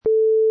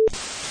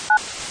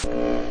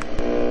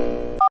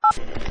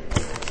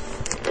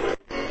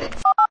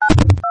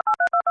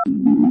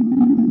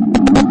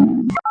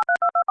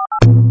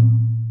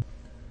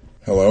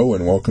Hello,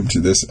 and welcome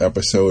to this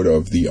episode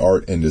of The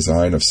Art and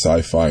Design of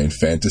Sci-Fi and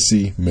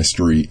Fantasy,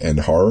 Mystery, and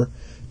Horror.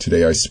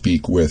 Today I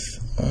speak with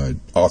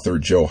author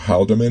Joe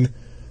Haldeman.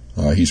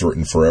 He's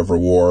written Forever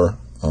War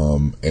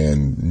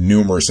and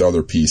numerous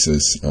other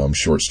pieces,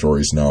 short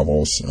stories,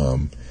 novels,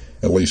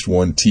 at least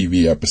one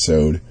TV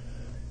episode.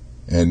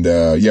 And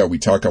we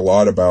talk a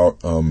lot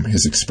about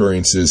his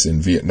experiences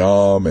in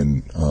Vietnam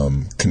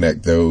and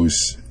connect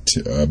those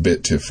a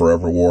bit to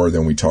Forever War.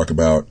 Then we talk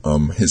about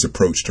his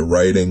approach to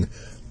writing,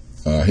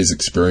 his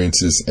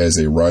experiences as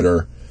a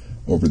writer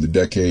over the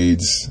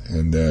decades,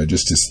 and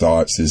just his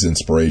thoughts, his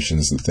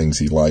inspirations, the things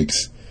he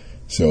likes.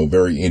 So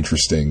very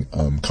interesting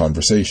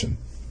conversation.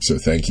 So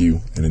thank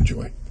you and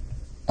enjoy.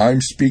 I'm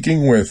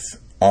speaking with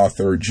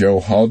author Joe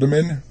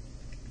Haldeman,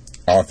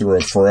 author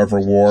of Forever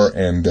War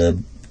and a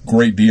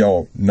great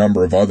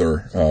number of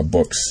other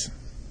books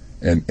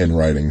and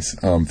writings.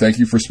 Thank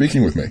you for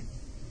speaking with me.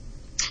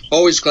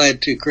 Always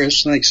glad to,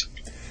 Chris. Thanks.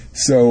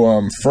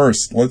 So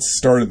first, let's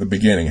start at the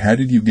beginning. How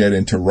did you get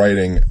into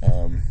writing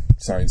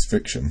science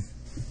fiction?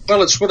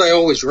 Well, it's what I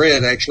always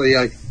read, actually.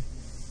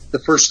 The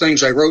first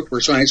things I wrote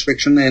were science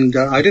fiction, and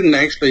I didn't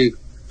actually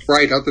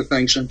write other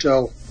things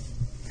until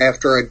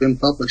after I'd been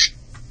published.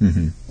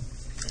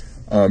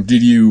 Mm-hmm.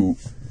 Did you,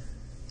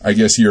 I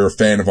guess you're a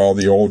fan of all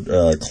the old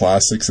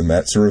classics and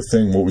that sort of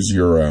thing. What was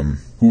your,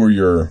 who were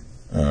your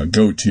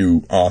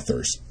go-to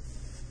authors?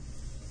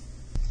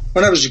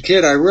 When I was a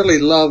kid, I really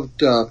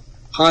loved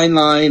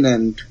Heinlein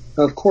and,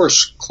 of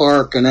course,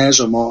 Clarke and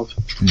Asimov,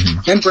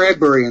 and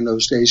Bradbury in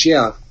those days,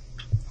 yeah.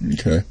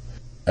 Okay.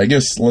 I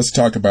guess let's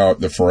talk about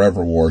the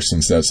Forever War,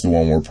 since that's the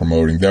one we're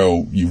promoting,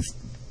 though you've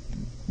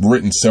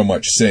written so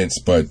much since,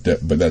 but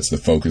that's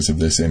the focus of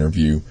this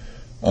interview.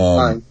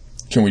 Can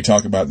we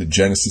talk about the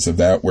genesis of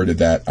that? Where did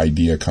that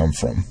idea come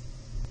from?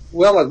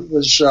 Well, it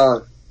was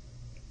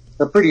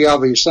a pretty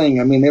obvious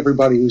thing. I mean,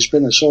 everybody who's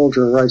been a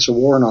soldier writes a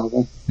war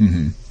novel.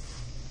 Mm-hmm.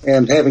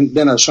 And having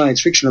been a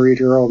science fiction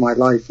reader all my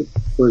life, it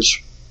was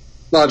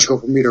logical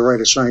for me to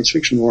write a science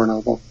fiction war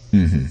novel.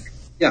 Mm-hmm.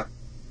 Yeah.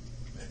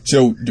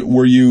 So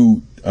were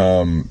you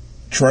trying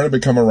to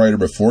become a writer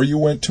before you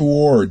went to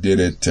war, or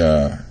did it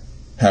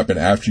happen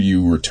after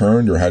you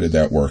returned, or how did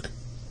that work?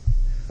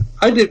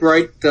 I did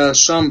write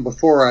some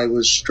before I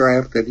was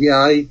drafted. Yeah,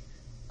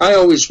 I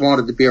always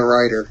wanted to be a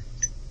writer.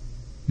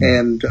 Mm-hmm.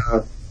 And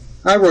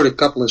I wrote a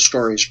couple of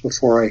stories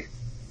before I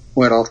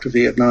went off to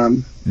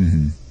Vietnam.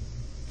 Mm-hmm.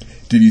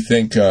 Did you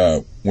think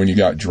when you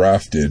got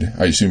drafted,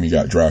 I assume you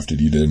got drafted,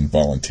 you didn't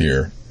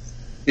volunteer.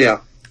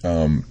 Yeah.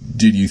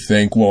 Did you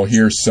think, well,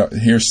 here's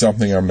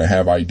something, I'm going to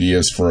have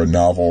ideas for a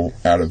novel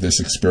out of this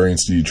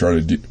experience? Did you try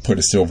to put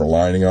a silver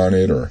lining on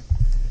it, or?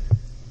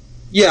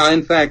 Yeah,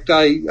 in fact,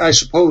 I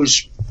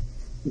suppose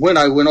when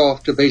I went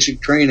off to basic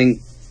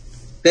training,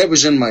 that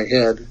was in my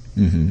head.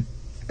 Mm-hmm.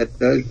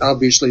 That,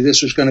 obviously,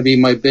 this was going to be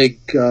my big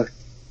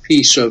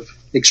piece of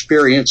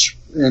experience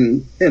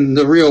in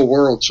the real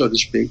world, so to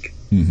speak.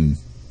 Mm-hmm.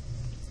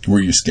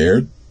 Were you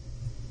scared?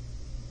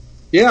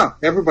 Yeah,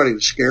 everybody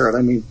was scared.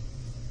 I mean,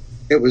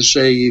 it was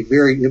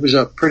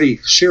a pretty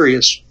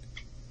serious,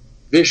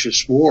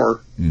 vicious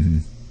war. Mm-hmm.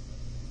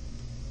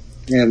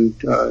 And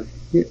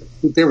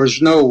there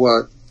was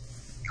no,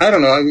 I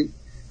don't know,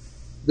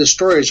 the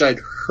stories I'd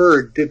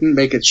heard didn't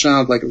make it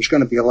sound like it was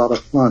going to be a lot of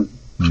fun.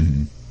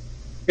 Mm-hmm.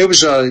 It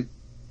was I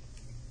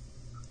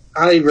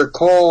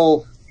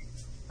recall,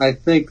 I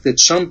think that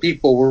some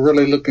people were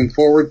really looking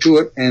forward to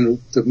it,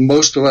 and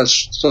most of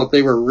us thought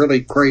they were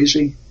really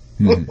crazy.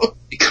 Mm-hmm.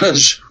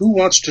 Because who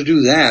wants to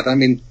do that? I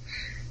mean,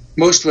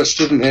 most of us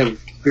didn't have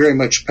very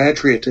much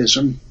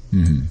patriotism,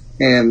 mm-hmm.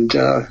 and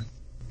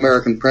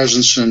American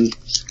presence in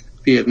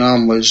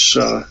Vietnam was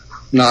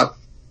not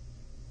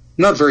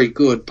very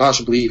good,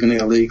 possibly even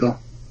illegal.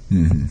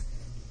 Mm-hmm.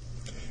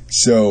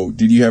 So,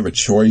 did you have a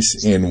choice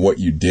in what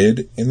you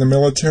did in the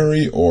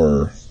military,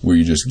 or were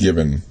you just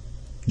given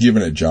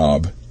a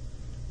job?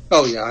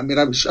 Oh yeah, I mean,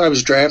 I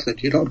was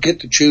drafted. You don't get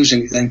to choose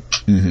anything.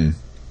 Mm-hmm.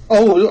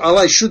 Oh, well,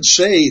 I should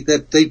say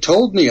that they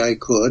told me I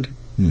could.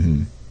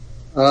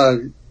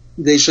 Mm-hmm.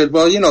 They said,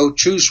 well,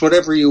 choose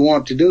whatever you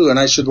want to do. And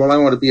I said, well, I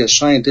want to be a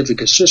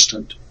scientific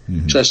assistant,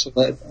 mm-hmm. just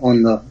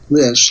on the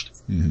list.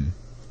 Mm-hmm.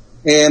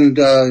 And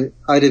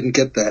I didn't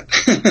get that.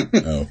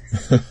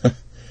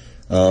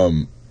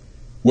 Oh.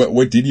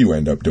 What did you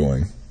end up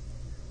doing?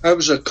 I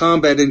was a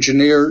combat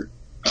engineer.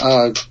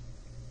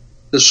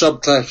 The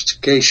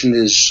subclassification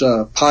is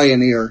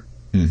pioneer.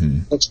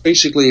 Mm-hmm. That's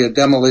basically a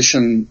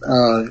demolition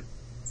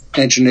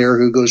engineer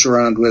who goes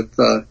around with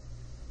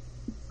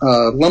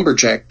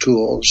lumberjack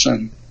tools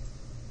and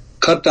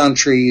cut down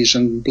trees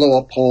and blow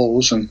up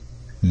holes and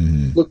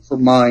mm-hmm. look for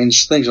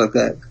mines, things like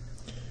that.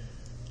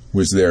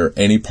 Was there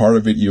any part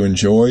of it you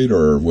enjoyed,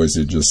 or was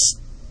it just...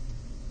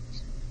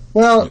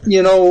 Well,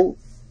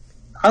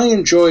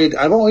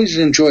 I've always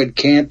enjoyed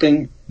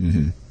camping,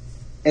 mm-hmm.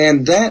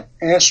 and that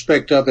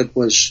aspect of it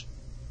was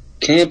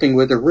camping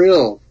with a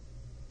real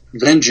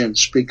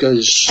vengeance,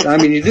 because, I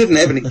mean, you didn't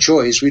have any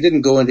choice. We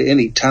didn't go into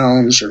any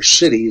towns or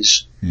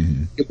cities.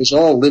 Mm-hmm. It was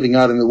all living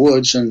out in the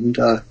woods and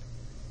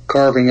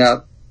carving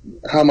out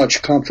how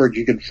much comfort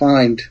you could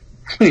find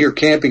when you're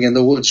camping in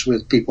the woods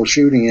with people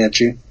shooting at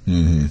you.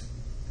 Mm-hmm.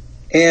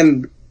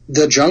 And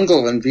the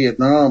jungle in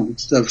Vietnam,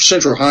 the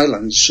Central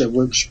Highlands, it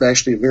was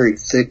actually a very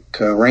thick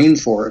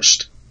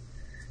rainforest.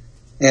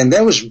 And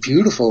that was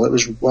beautiful. It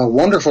was a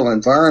wonderful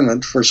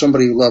environment for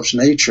somebody who loves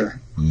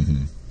nature.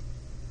 Mm-hmm.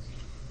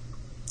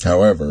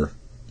 However,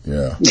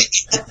 yeah.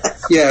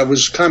 Yeah, it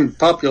was kind of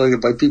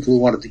populated by people who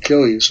wanted to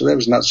kill you, so that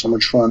was not so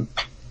much fun.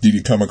 Did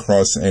you come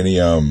across any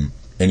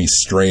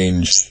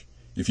strange,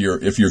 if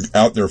you're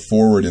out there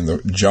forward in the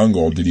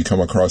jungle, did you come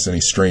across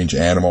any strange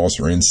animals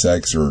or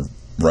insects or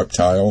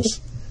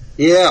reptiles?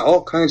 Yeah,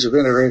 all kinds of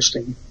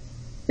interesting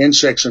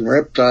insects and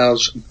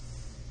reptiles.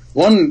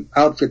 One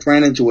outfit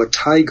ran into a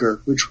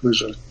tiger, which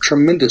was a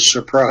tremendous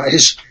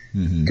surprise,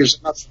 because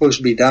they're not supposed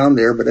to be down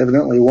there, but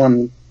evidently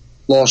one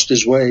lost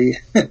his way.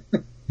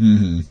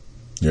 Mm-hmm.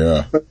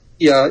 Yeah. But,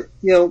 yeah,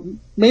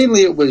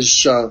 mainly it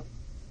was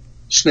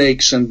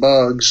snakes and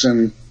bugs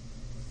and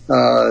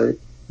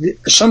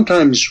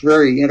sometimes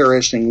very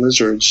interesting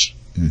lizards.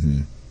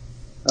 Mm-hmm.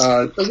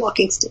 The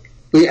walking stick.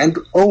 We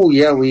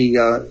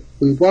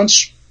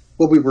once,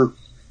 we were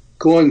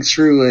going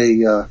through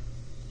a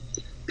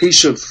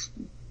piece of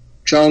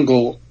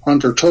jungle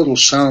under total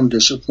sound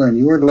discipline.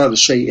 You weren't allowed to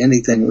say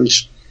anything. It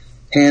was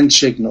hand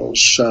signals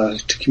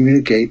to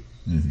communicate.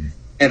 Mm-hmm.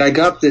 And I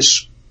got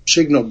this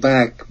signal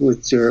back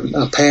with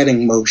a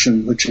padding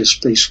motion, which is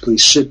basically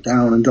sit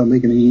down and don't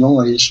make any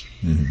noise.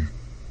 Mm-hmm.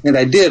 And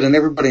I did, and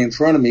everybody in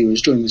front of me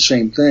was doing the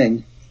same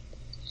thing.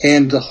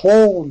 And the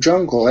whole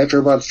jungle, after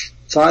about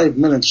 5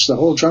 minutes, the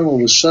whole jungle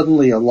was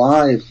suddenly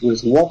alive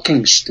with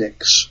walking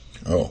sticks.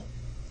 Oh.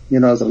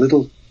 The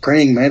little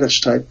praying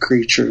mantis type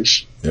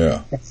creatures.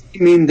 Yeah. I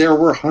mean, there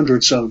were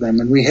hundreds of them,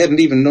 and we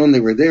hadn't even known they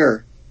were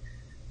there.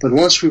 But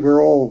once we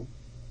were all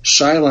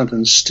silent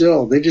and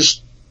still, they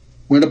just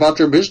went about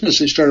their business.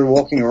 They started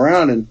walking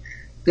around, and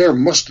there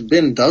must have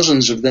been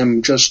dozens of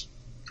them just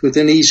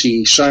within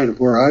easy sight of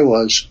where I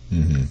was.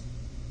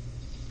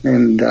 Mm-hmm.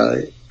 And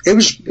it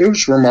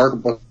was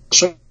remarkable.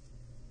 Some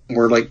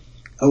were like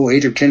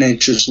 8 or 10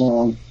 inches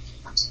long.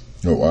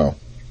 Oh, wow.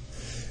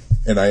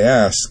 And I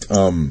ask,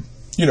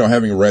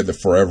 having read The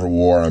Forever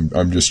War,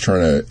 I'm just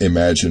trying to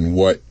imagine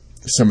what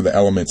some of the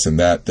elements in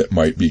that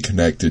might be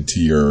connected to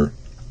your,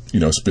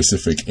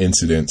 specific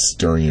incidents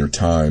during your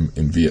time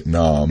in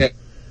Vietnam. Yeah.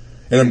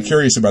 And I'm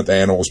curious about the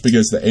animals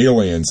because the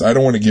aliens, I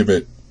don't want to give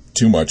it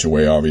too much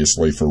away,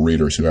 obviously, for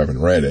readers who haven't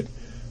read it.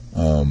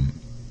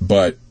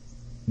 But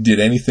did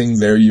anything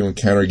there you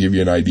encounter give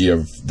you an idea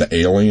of the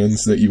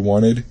aliens that you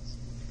wanted?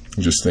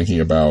 Just thinking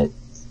about,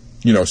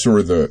 sort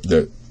of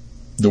the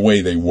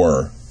way they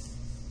were,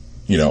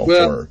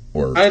 Well,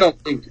 or I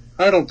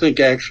don't think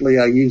actually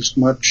I used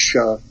much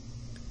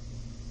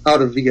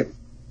out of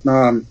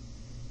Vietnam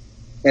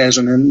as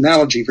an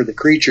analogy for the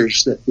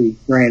creatures that we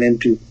ran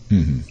into.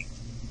 Mm-hmm.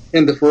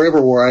 In the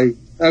Forever War,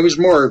 I was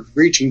more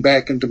reaching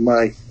back into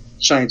my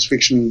science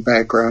fiction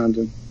background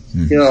and,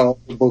 all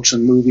the books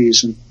and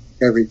movies and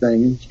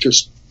everything.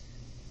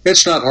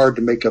 It's not hard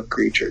to make up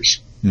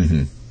creatures.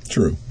 Mm-hmm.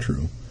 True.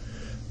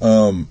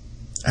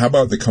 How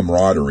about the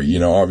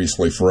camaraderie?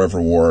 Obviously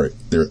Forever War,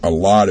 a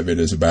lot of it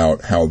is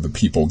about how the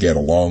people get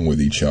along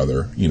with each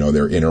other,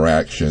 their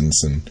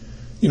interactions and,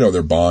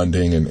 their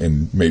bonding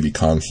and maybe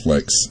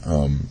conflicts.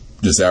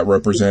 Does that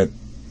represent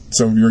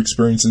some of your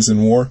experiences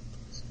in war?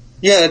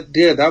 Yeah, it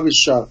did.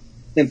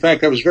 In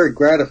fact, I was very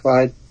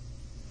gratified.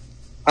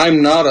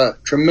 I'm not a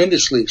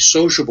tremendously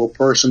sociable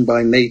person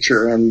by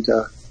nature, and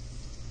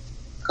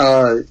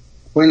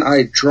when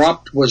I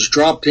was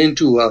dropped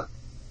into a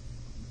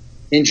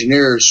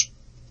engineer's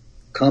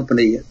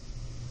company,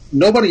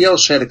 nobody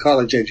else had a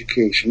college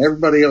education.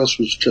 Everybody else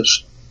was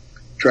just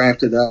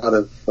drafted out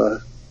of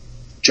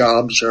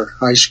jobs or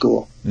high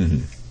school.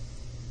 Mm-hmm.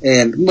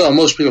 And,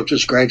 most people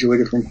just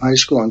graduated from high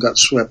school and got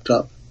swept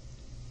up.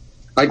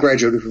 I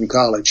graduated from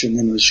college and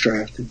then was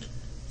drafted.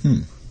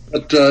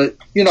 But,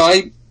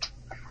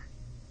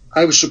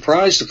 I was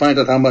surprised to find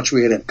out how much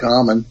we had in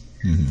common.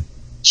 Mm-hmm.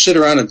 Sit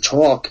around and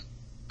talk.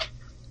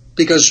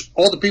 Because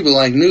all the people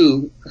I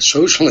knew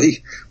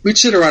socially, we'd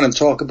sit around and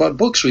talk about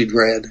books we'd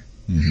read.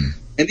 Mm-hmm.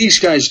 And these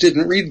guys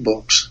didn't read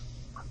books.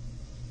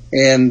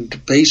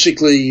 And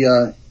basically,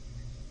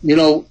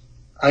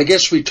 I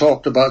guess we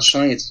talked about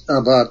science,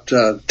 about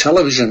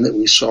television that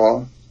we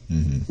saw,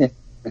 mm-hmm. and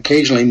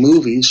occasionally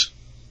movies.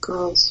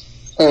 Girls.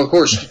 Oh, of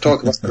course,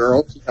 talk about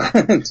girls.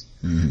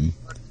 Mm-hmm.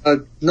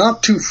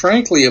 Not too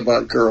frankly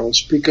about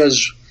girls,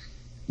 because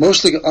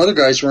most of the other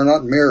guys were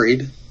not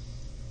married,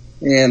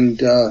 and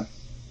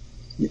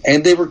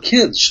they were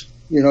kids.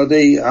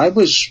 I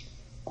was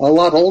a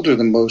lot older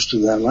than most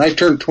of them. I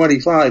turned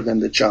 25 in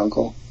the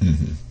jungle,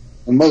 mm-hmm.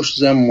 and most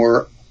of them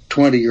were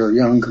 20 or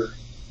younger.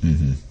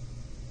 Mm-hmm.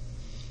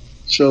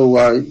 So,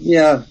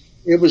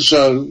 it was,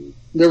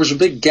 there was a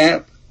big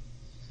gap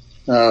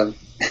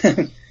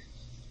in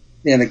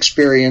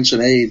experience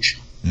and age.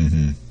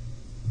 Mm-hmm.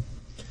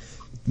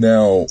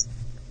 Now,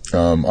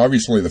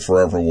 obviously the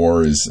Forever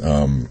War is,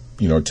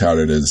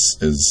 touted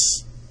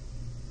as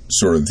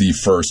sort of the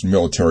first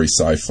military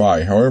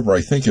sci-fi. However,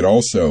 I think it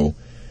also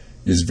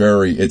is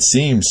it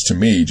seems to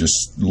me,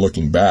 just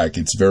looking back,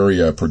 it's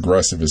very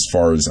progressive as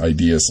far as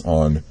ideas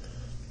on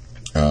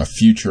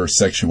future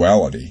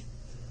sexuality.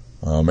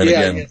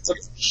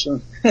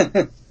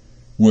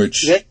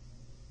 Which...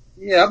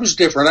 Yeah, it was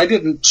different. I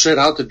didn't set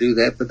out to do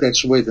that, but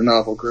that's the way the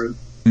novel grew.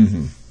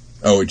 Mm-hmm.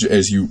 Oh,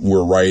 as you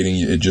were writing,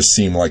 it just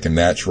seemed like a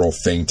natural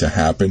thing to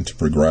happen, to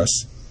progress?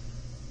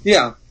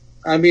 Yeah.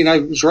 I mean, I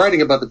was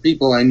writing about the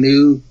people I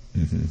knew,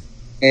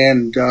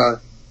 and I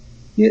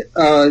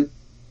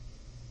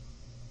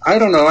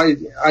don't know.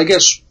 I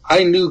guess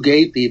I knew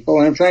gay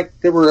people. In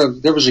fact, there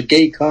was a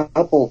gay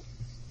couple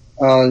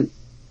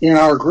in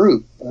our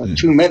group,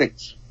 two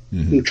medics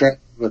who traveled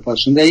with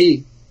us, and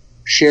they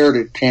shared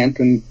a tent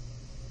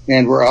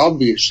and were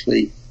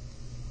obviously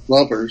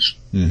lovers.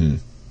 Mm-hmm.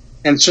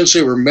 And since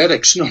they were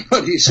medics,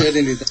 nobody said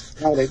anything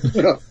about it.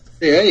 You know,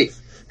 hey,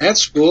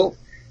 that's cool.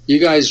 You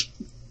guys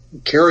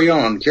carry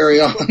on.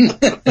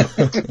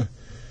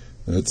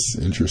 That's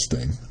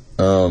interesting.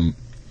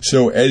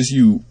 So as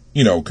you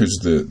know, because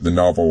the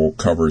novel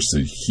covers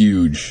a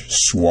huge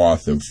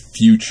swath of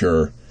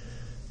future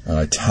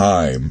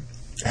time,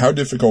 how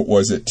difficult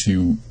was it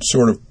to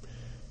sort of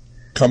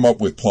come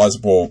up with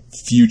plausible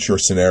future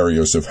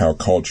scenarios of how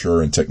culture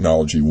and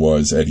technology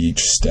was at each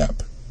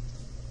step?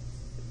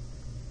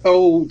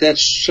 Oh,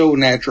 that's so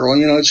natural.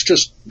 You know, it's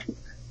just,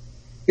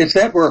 if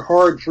that were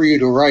hard for you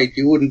to write,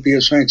 you wouldn't be a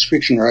science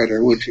fiction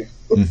writer, would you?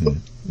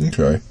 Mm-hmm.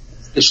 Okay.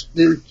 It's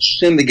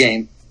in the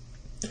game.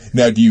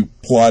 Now, do you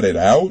plot it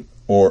out,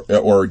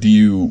 or do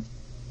you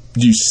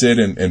sit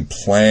and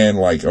plan,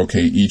 like,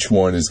 okay, each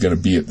one is going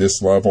to be at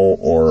this level,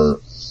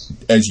 or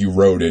as you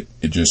wrote it,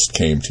 it just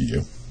came to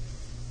you?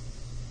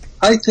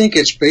 I think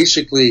it's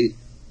basically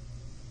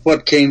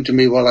what came to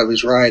me while I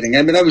was writing.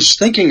 I mean, I was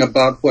thinking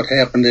about what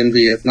happened in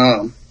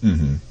Vietnam.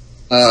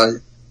 Mm-hmm.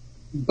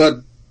 But,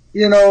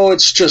 you know,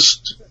 it's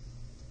just,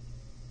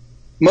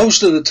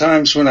 most of the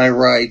times when I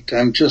write,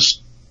 I'm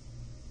just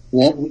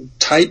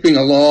typing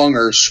along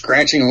or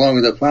scratching along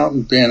with a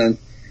fountain pen and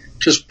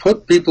just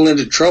put people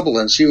into trouble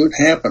and see what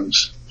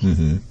happens.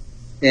 Mm-hmm.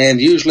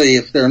 And usually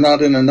if they're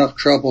not in enough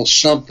trouble,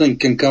 something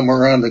can come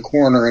around the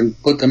corner and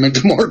put them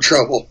into more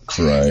trouble.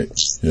 Right.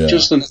 Yeah.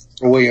 Just another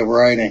way of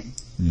writing.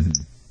 Mm-hmm.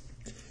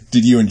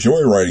 Did you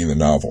enjoy writing the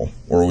novel,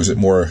 or was it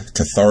more a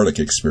cathartic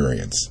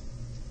experience?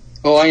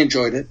 Oh, I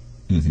enjoyed it.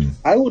 Mm-hmm.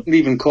 I wouldn't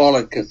even call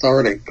it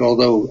cathartic,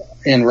 although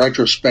in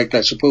retrospect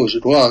I suppose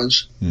it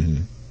was.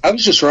 Mm-hmm. I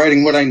was just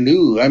writing what I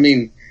knew. I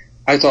mean,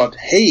 I thought,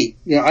 hey,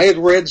 you know, I had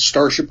read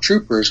Starship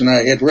Troopers and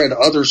I had read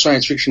other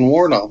science fiction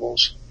war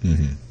novels.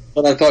 Mm-hmm.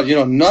 But I thought, you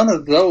know, none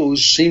of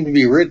those seem to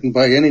be written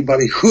by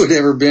anybody who had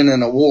ever been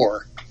in a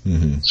war.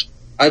 Mm-hmm.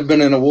 I've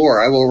been in a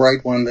war. I will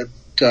write one that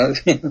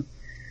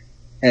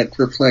that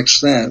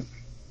reflects that.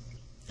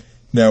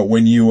 Now,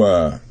 when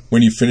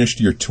you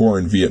finished your tour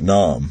in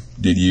Vietnam,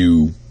 did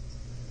you,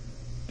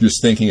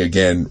 just thinking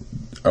again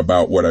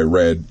about what I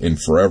read in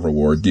Forever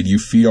War, did you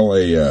feel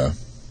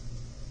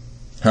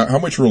how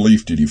much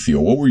relief did you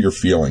feel? What were your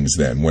feelings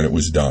then when it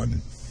was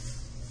done?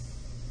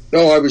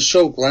 Oh, I was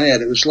so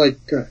glad. It was like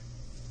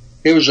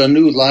it was a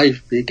new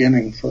life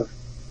beginning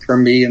for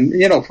me, and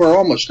you know, for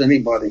almost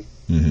anybody.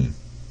 Mm-hmm.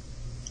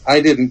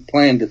 I didn't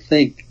plan to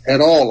think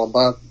at all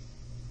about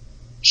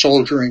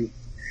soldiering.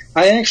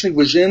 I actually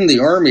was in the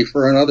Army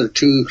for another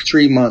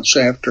 2-3 months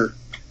after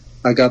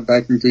I got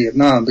back from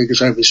Vietnam,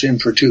 because I was in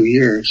for 2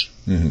 years.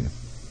 Mm-hmm.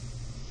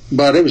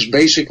 But it was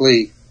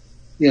basically,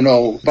 you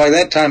know, by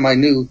that time I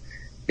knew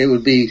it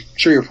would be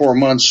 3 or 4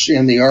 months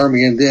in the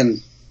Army and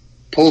then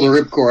pull the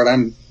ripcord.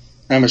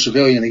 I'm a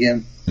civilian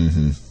again.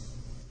 Mm-hmm.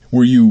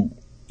 Were you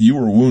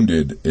were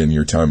wounded in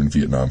your time in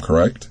Vietnam,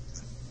 correct?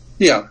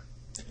 Yeah.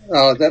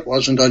 That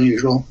wasn't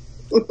unusual.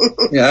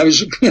 Yeah, I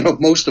was, you know,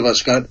 most of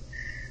us got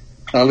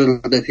a little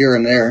bit here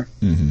and there.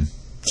 Mm-hmm.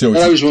 So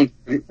but I was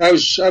wounded. I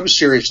was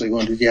seriously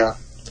wounded, yeah.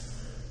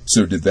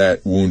 So did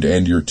that wound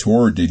end your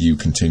tour, or did you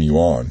continue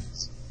on?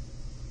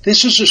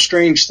 This is a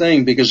strange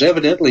thing, because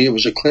evidently it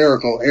was a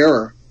clerical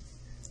error.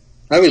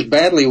 I was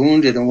badly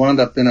wounded and wound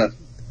up in a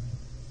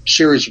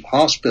series of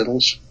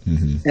hospitals,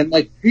 mm-hmm. and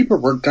my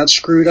paperwork got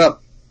screwed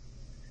up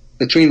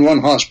between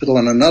one hospital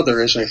and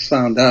another, as I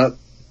found out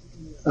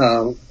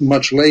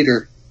much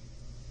later.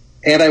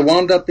 And I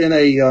wound up in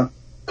a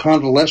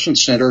convalescent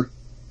center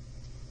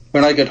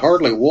when I could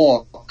hardly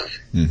walk.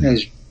 Mm-hmm. I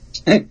was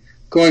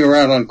going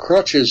around on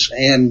crutches,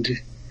 and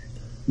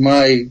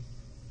my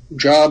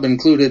job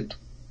included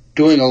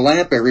doing a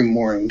lap every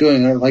morning,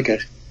 doing like a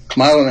 1.5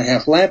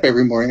 mile lap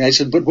every morning. I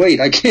said, but wait,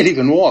 I can't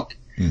even walk.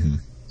 Mm-hmm.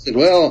 I said,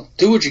 well,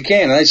 do what you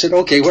can. And I said,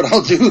 okay, what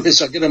I'll do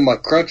is I'll get on my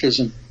crutches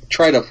and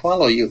try to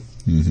follow you.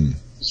 Mm-hmm.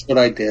 That's what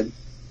I did.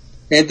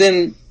 And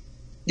then,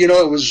 you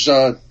know, it was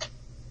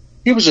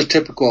a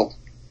typical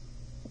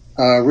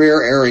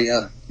rear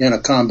area in a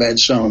combat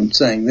zone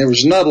thing. There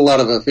was not a lot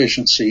of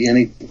efficiency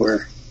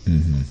anywhere.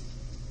 Mm-hmm.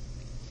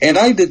 And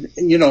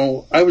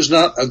I was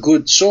not a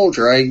good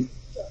soldier.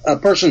 A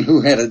person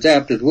who had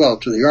adapted well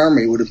to the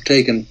Army would have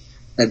taken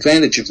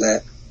advantage of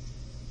that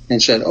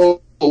and said,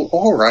 oh,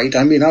 all right.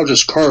 I mean, I'll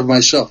just carve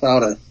myself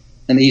out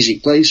an easy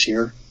place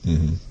here.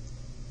 Mm-hmm.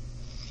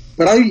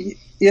 But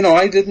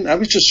I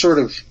was just sort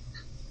of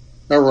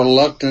a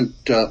reluctant,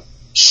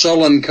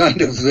 sullen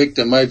kind of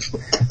victim. I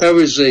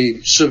was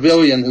a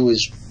civilian who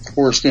was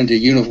forced into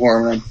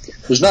uniform, and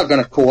I was not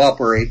going to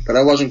cooperate, but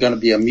I wasn't going to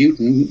be a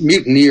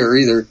mutineer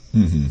either.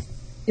 Mm-hmm.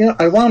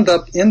 I wound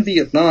up in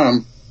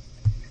Vietnam.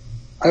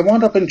 I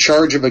wound up in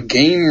charge of a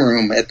game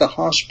room at the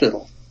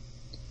hospital.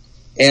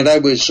 And I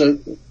was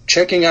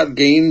checking out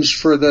games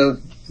for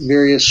the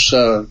various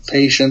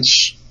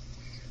patients.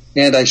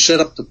 And I set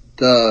up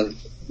the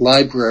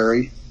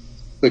library,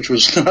 which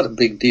was not a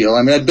big deal.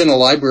 I mean, I'd been a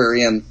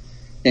librarian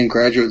in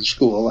graduate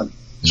school. And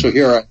so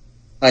here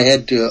I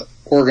had to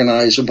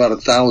organize about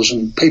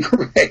 1,000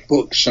 paperback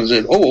books. And I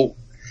said,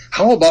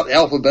 how about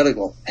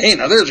alphabetical? Hey,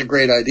 now there's a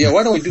great idea.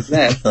 Why don't we do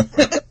that?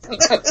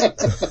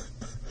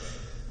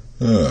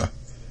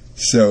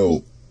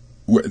 So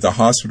the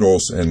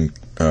hospitals and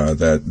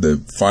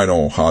the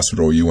final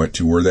hospital you went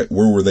to, where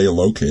were they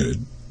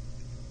located?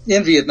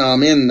 In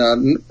Vietnam,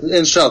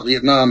 in South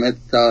Vietnam, at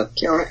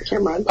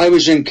Cam Ranh. I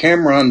was in Cam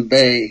Ranh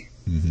Bay,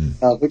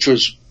 Mm-hmm. which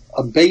was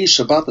a base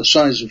about the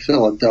size of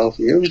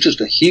Philadelphia. It was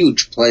just a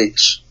huge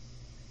place,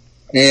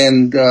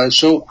 and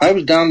so I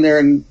was down there,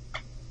 and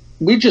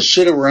we just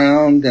sit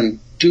around and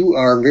do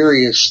our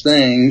various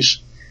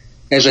things.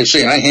 As I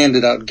say, I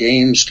handed out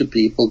games to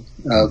people,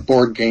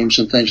 board games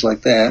and things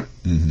like that.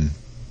 Mm-hmm.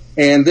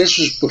 And this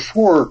was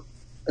before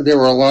there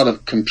were a lot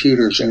of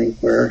computers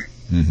anywhere.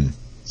 Mm-hmm.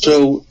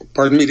 So,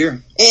 pardon me,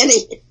 dear?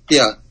 Annie.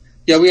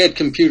 Yeah, we had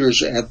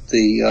computers at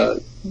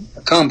the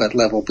combat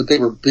level, but they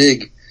were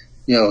big,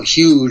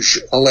 huge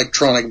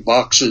electronic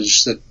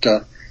boxes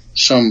that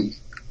some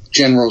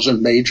generals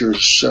and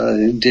majors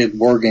did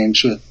war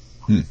games with.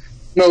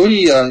 No,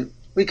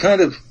 we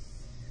kind of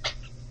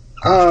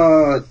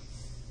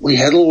we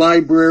had a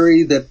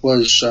library that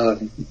was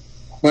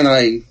when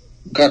I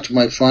got to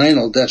my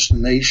final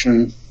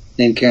destination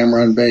in Cam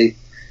Ranh Bay.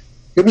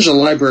 It was a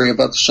library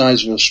about the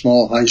size of a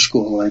small high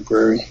school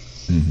library.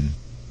 Mm-hmm.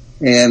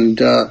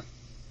 And,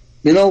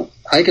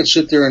 I could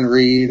sit there and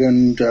read,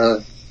 and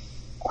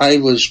I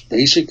was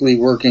basically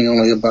working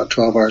only about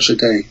 12 hours a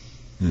day.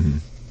 Mm-hmm.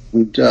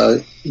 And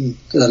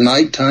the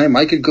nighttime,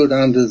 I could go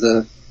down to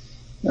the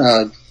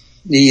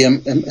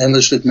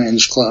Enlisted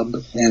Men's Club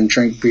and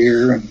drink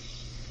beer and,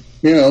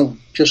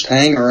 just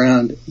hang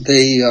around.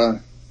 They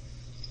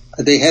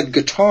had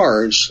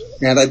guitars,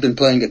 and I'd been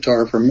playing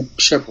guitar for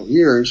several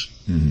years.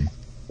 Mm-hmm.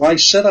 I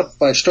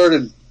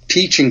started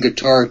teaching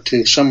guitar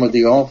to some of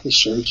the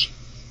officers,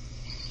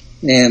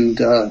 and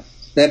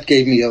that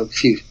gave me a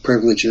few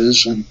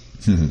privileges, and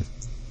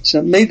so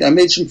I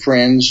made some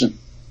friends, and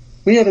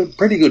we had a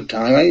pretty good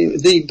time.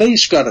 The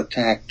base got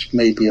attacked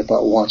maybe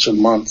about once a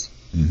month,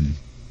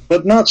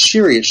 but not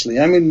seriously.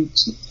 I mean,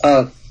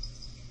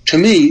 to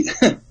me,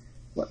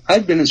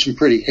 I'd been in some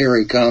pretty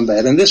hairy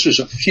combat, and this was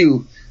a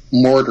few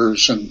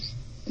mortars and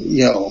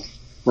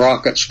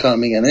rockets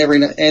coming,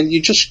 and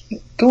you just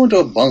go into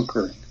a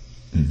bunker,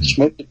 and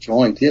smoke a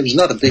joint. It was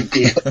not a big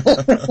deal.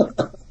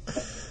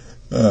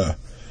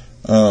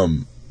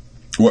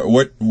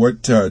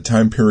 What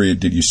time period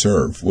did you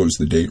serve? What was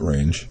the date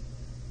range?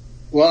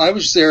 Well, I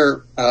was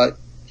there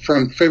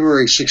from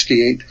February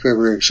 68 to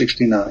February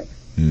 69.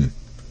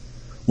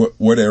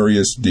 What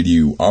areas did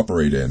you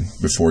operate in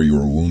before you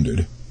were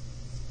wounded?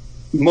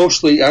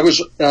 Mostly, I was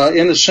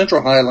in the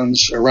Central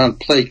Highlands around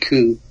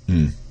Pleiku.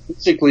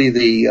 Basically,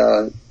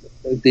 the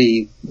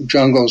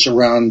jungles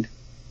around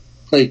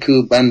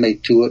Pleiku, Ban Mae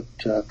Tuot,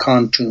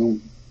 Kon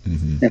Tum,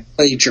 and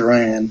Plei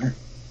Charan.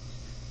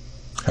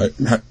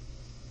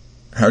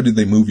 How did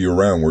they move you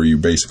around? Were you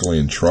basically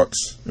in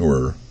trucks,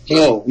 or?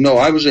 No,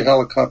 I was a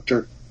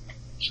helicopter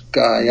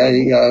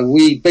guy.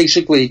 We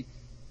basically,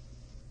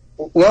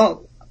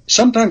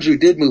 sometimes we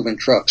did move in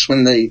trucks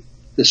when they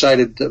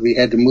decided that we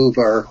had to move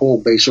our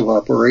whole base of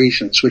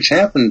operations, which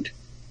happened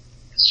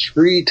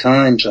 3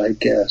 times, I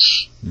guess.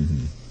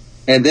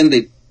 And then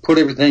they put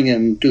everything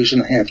in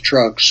 2.5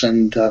 trucks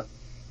and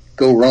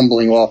go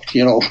rumbling off,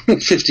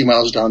 50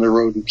 miles down the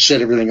road and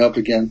set everything up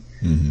again.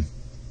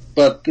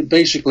 But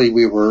basically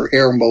we were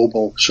air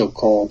mobile,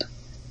 so-called,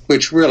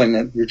 which really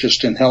meant we were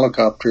just in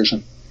helicopters,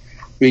 and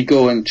we'd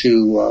go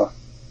into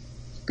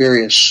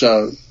various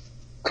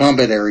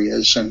combat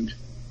areas, and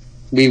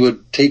we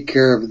would take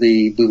care of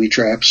the booby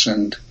traps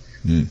and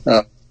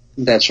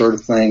that sort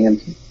of thing,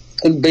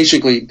 and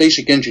basically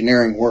basic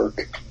engineering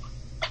work.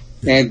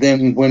 And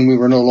then when we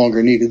were no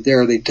longer needed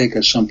there, they'd take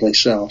us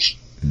someplace else.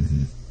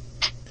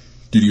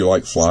 Did you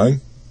like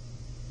flying?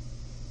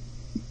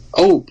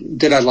 Oh,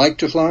 did I like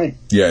to fly?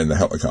 Yeah, in the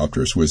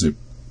helicopters. Was it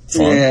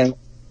fun? Yeah.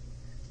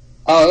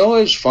 It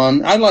was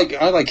fun. I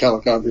like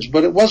helicopters,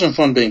 but it wasn't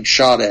fun being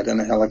shot at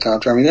in a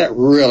helicopter. I mean, that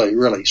really,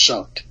 really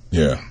sucked.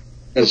 Yeah.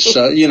 It's,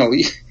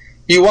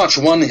 you watch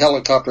one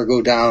helicopter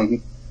go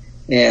down,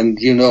 and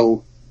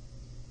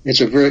it's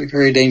a very,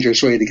 very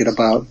dangerous way to get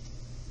about.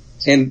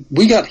 And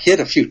we got hit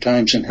a few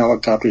times in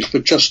helicopters,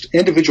 but just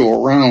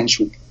individual rounds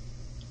would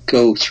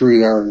go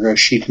through our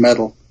sheet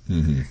metal.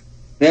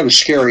 That was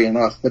scary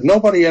enough, but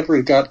nobody ever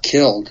got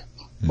killed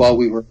while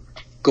we were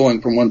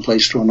going from one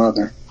place to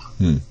another.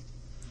 And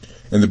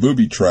the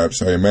booby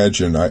traps, I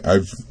imagine,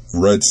 I've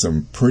read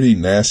some pretty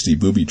nasty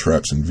booby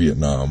traps in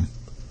Vietnam.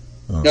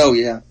 Oh,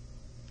 yeah.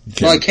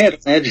 Well, I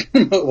can't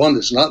imagine one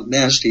that's not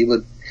nasty,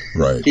 but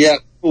right. Yeah,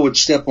 people would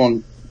step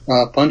on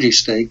punji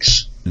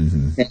stakes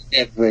and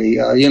have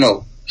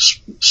a,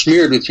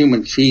 smeared with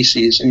human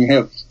feces, and you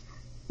have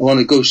one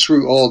that goes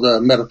through all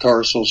the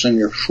metatarsals in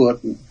your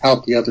foot and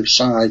out the other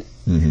side.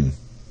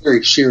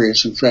 Very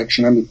serious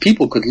infection. I mean,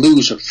 people could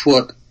lose a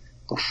foot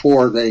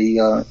before they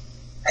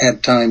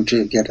had time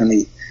to get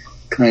any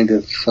kind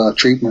of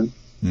treatment.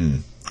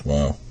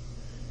 Wow.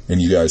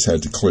 And you guys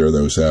had to clear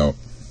those out.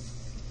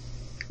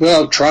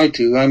 Well, try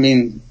to. I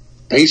mean,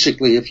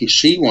 basically, if you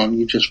see one,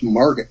 you just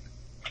mark it.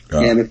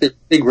 And if there's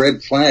a big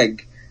red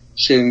flag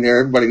sitting there,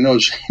 everybody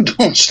knows,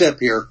 don't step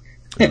here.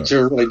 It's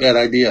a really bad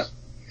idea.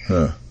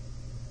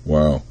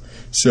 Wow.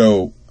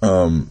 So,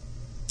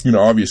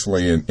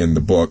 obviously in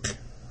the book,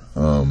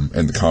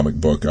 and the comic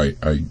book,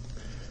 the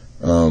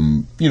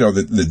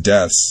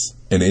deaths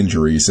and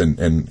injuries, and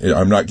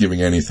I'm not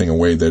giving anything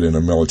away that in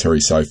a military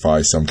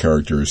sci-fi some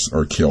characters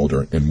are killed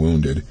and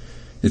wounded.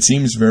 It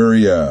seems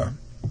very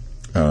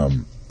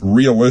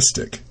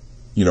realistic,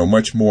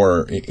 much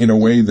more in a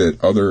way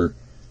that other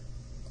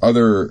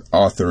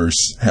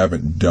authors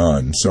haven't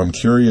done. So I'm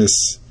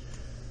curious.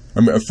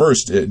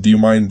 First, do you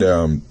mind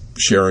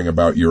sharing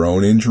about your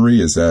own injury?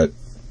 Is that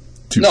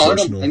too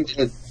personal? I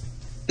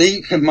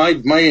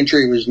don't. My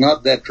injury was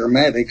not that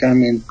dramatic. I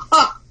mean,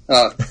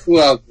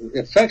 the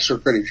effects were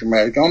pretty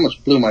dramatic. I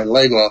almost blew my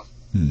leg off.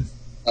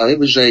 It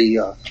was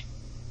a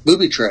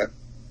booby trap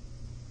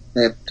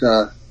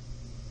that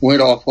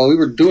went off while we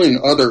were doing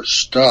other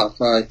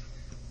stuff. I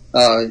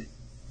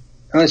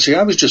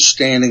was just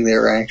standing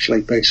there,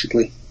 actually,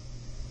 basically,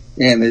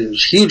 and it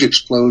was a huge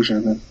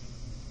explosion.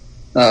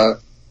 And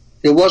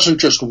it wasn't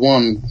just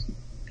one,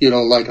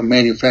 like a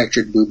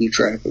manufactured booby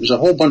trap. It was a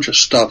whole bunch of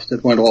stuff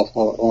that went off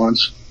all at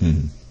once.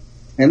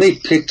 And they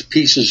picked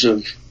pieces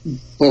of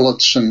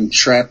bullets and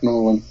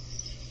shrapnel and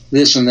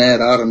this and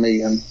that out of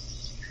me, and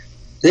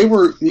they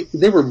were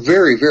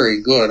very,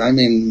 very good. I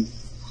mean,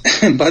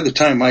 by the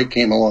time I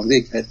came along,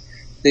 they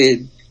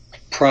had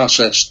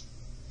processed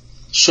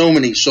so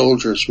many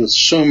soldiers with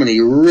so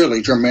many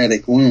really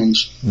dramatic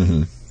wounds.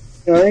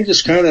 They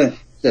just kind of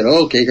said,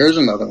 okay, here's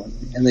another one.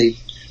 And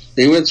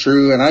they went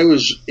through, and I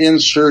was in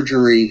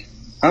surgery,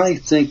 I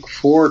think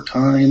 4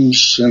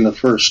 times in the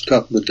first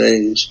couple of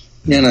days,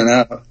 in and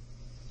out.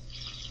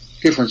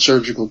 Different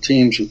surgical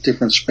teams with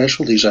different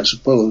specialties, I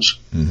suppose.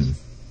 And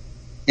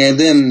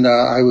then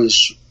I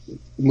was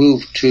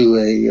moved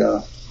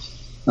to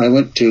I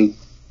went to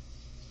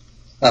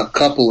a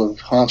couple of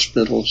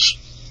hospitals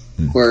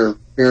where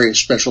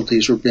various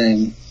specialties were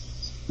being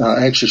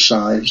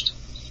exercised.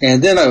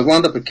 And then I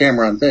wound up at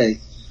Cameron Bay,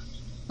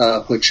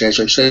 which, as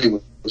I say,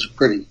 was a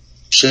pretty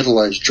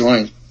civilized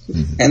joint.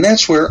 And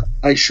that's where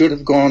I should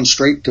have gone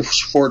straight to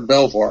Fort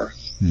Belvoir.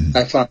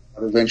 I found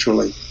out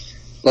eventually.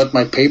 But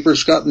my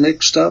papers got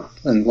mixed up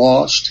and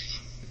lost.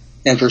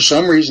 And for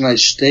some reason I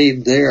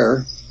stayed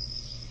there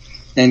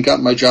and got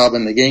my job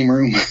in the game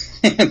room.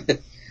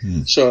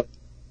 So,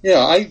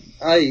 yeah,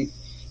 I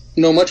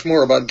know much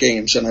more about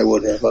games than I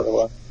would have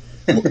otherwise.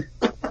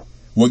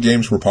 What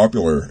games were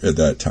popular at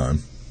that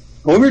time?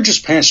 Well, we were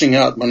just passing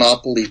out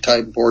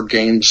Monopoly-type board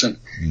games and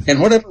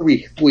whatever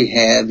we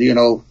had,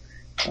 a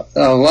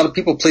lot of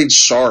people played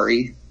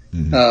Sorry,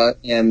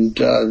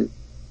 and,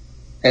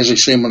 as I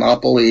say,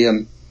 Monopoly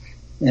and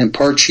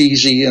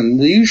Parcheesi and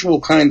the usual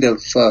kind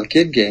of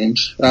kid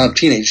games,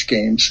 teenage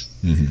games.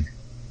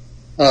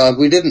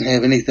 We didn't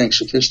have anything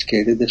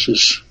sophisticated. This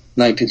was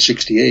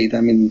 1968.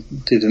 I mean,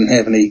 they didn't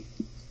have any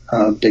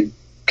big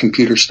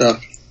computer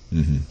stuff.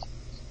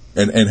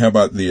 And how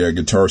about the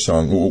guitar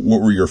song?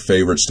 What were your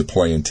favorites to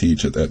play and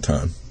teach at that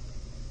time?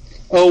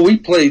 Oh, we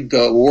played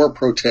war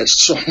protest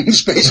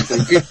songs,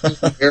 basically.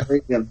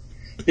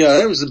 Yeah,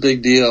 that was the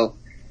big deal.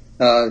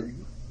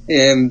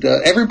 And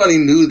everybody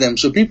knew them,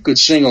 so people could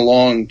sing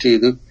along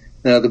to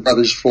the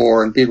Brothers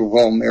Four and Peter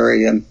Paul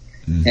Mary and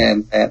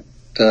that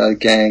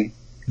gang.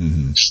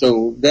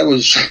 So that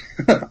was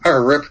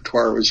our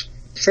repertoire was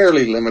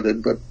fairly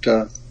limited, but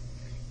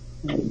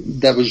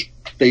that was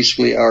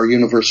basically our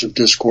universe of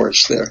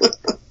discourse there.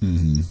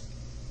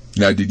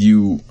 Now, did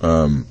you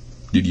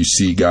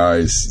see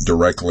guys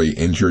directly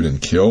injured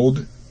and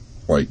killed,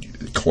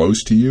 like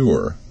close to you,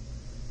 or?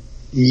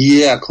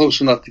 Yeah,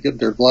 close enough to get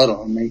their blood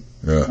on me.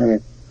 Yeah. I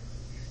mean,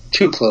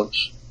 too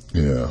close.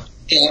 Yeah.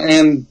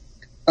 And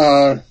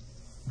I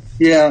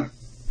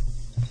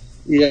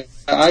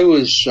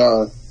was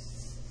I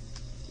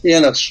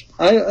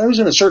was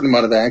in a certain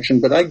amount of action,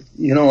 but I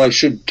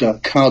should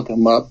count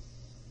them up.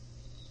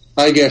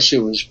 I guess it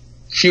was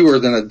fewer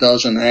than a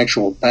dozen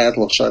actual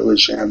battles I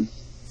was in.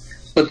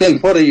 But then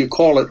what do you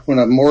call it when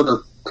a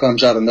mortar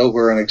comes out of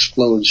nowhere and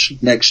explodes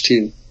next to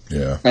you?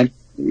 Yeah. And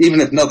even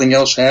if nothing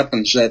else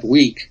happens that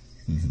week,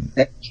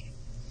 that's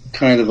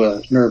kind of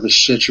a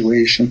nervous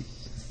situation.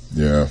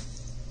 Yeah.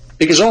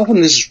 Because often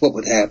this is what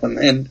would happen,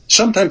 and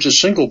sometimes a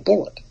single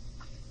bullet.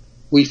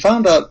 We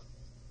found out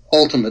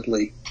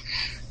ultimately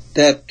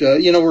that,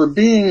 we're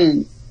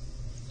being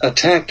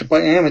attacked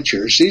by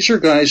amateurs. These are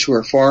guys who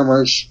are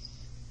farmers,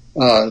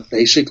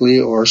 basically,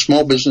 or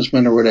small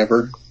businessmen or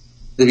whatever,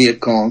 the Viet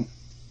Cong.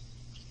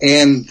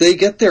 And they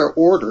get their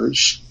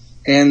orders,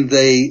 and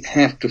they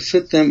have to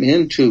fit them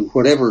into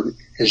whatever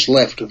is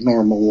left of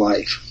normal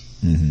life.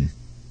 Mm-hmm.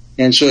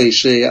 And so they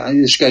say,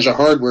 this guy's a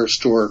hardware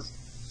store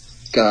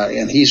guy,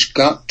 and he's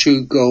got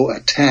to go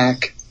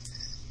attack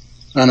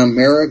an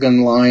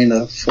American line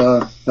of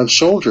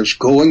soldiers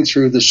going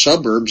through the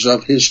suburbs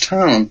of his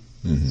town.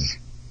 Mm-hmm.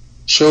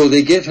 So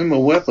they give him a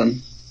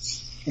weapon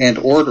and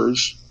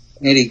orders,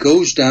 and he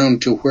goes down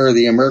to where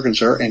the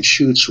Americans are and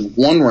shoots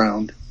one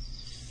round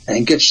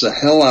and gets the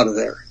hell out of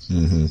there.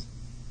 Mm-hmm.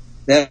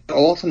 That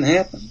often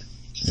happened.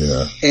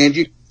 Yeah. And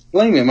you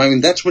blame him. I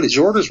mean, that's what his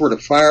orders were, to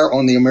fire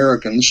on the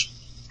Americans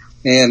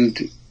and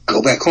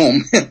go back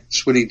home.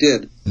 That's what he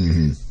did.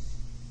 Mm-hmm.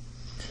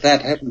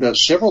 That happened to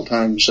us several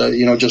times,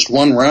 just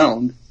one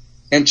round.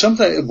 And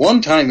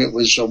one time it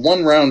was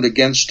one round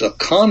against a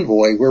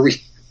convoy where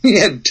we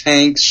had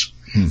tanks.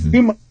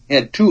 Mm-hmm. We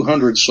had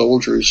 200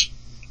 soldiers.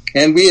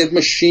 And we had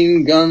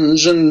machine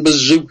guns and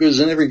bazookas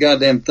and every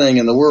goddamn thing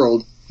in the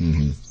world.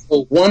 Mm-hmm.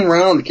 So one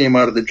round came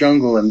out of the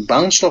jungle and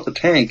bounced off a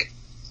tank.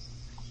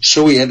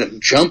 So we had to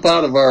jump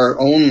out of our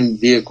own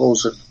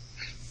vehicles and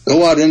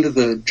go out into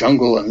the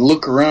jungle and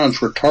look around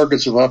for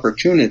targets of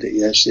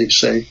opportunity, as they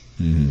say.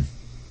 Mm-hmm.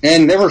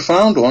 And never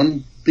found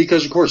one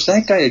because, of course,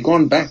 that guy had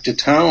gone back to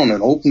town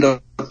and opened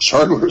up his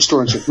hardware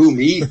store and said, who,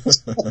 me?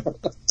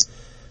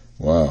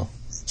 Wow.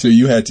 So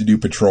you had to do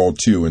patrol,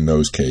 too, in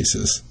those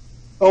cases?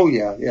 Oh,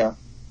 yeah.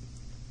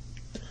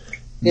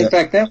 In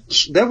fact,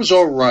 that was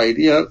all right.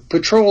 Yeah,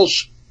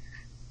 patrols,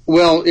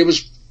 well, it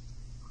was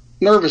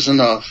nervous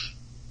enough,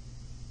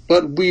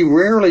 but we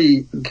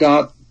rarely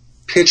got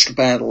pitched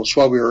battles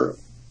while we were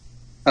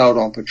out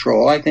on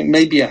patrol. I think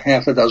maybe a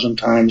half a dozen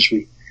times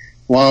we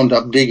wound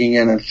up digging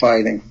in and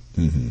fighting.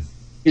 Mm-hmm.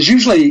 Because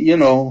usually,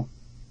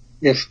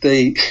 if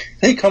they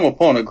come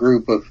upon a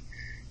group of,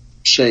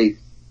 say,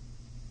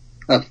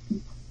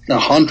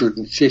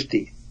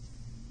 150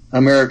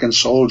 American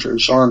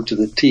soldiers armed to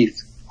the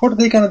teeth, what are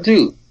they going to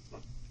do?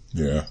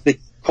 Yeah. They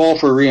call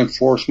for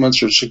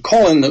reinforcements or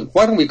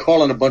why don't we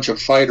call in a bunch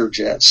of fighter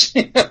jets?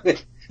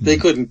 They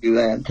couldn't do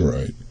that.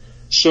 Right.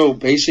 So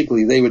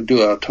basically they would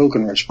do a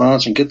token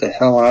response and get the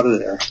hell out of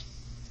there.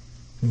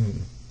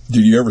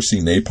 Did you ever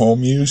see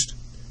napalm used?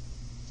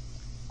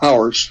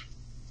 Ours,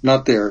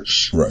 not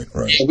theirs. Right.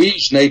 We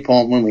used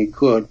napalm when we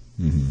could.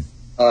 Mm-hmm.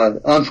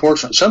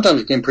 Unfortunately,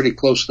 sometimes it came pretty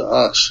close to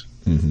us.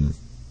 Mm-hmm.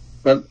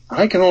 But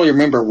I can only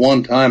remember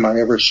one time I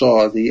ever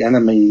saw the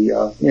enemy,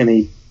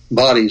 any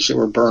bodies that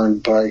were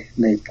burned by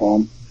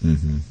napalm,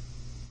 mm-hmm.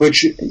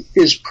 which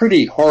is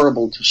pretty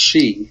horrible to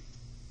see.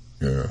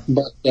 Yeah.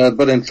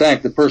 But in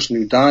fact, the person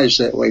who dies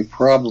that way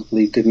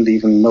probably didn't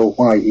even know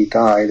why he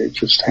died. It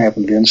just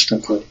happened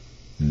instantly.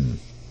 Mm.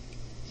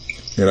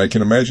 And I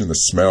can imagine the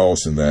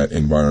smells in that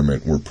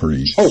environment were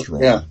pretty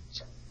strong. Yeah.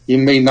 You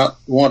may not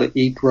want to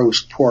eat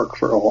roast pork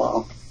for a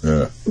while.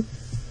 Yeah.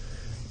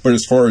 But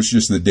as far as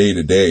just the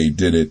day-to-day,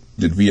 did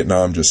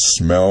Vietnam just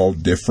smell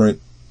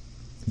different?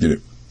 Did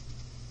it?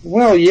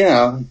 Well,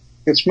 yeah.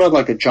 It smelled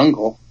like a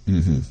jungle.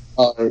 Mm-hmm.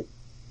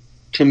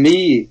 To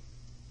me,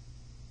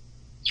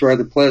 it's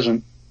rather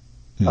pleasant.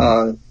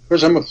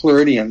 Because I'm a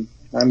Floridian.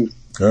 I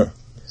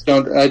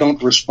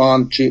don't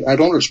respond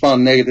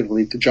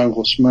negatively to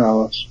jungle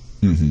smells.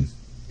 Mm-hmm.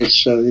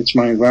 It's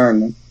my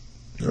environment.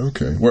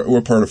 Okay.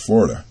 What part of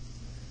Florida?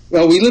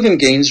 Well, we live in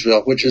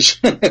Gainesville, which is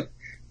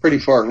pretty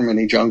far from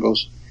any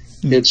jungles.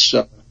 It's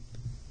not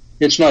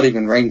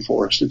even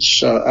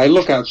rainforest. I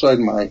look outside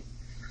my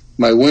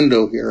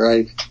window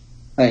here.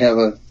 I have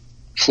a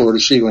floor to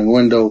ceiling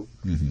window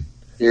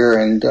here,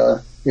 and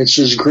it's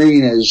as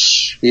green as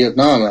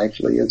Vietnam.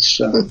 Actually,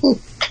 it's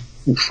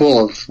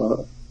full of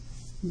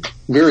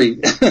very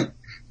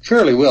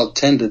fairly well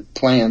tended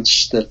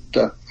plants that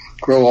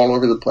grow all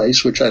over the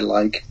place, which I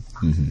like.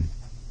 Mm-hmm.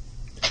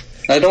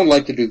 I don't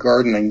like to do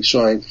gardening,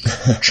 so I've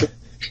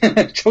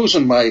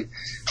chosen my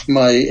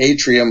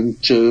atrium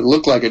to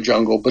look like a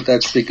jungle, but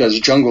that's because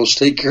jungles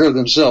take care of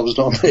themselves,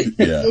 don't they?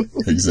 Yeah,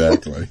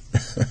 exactly.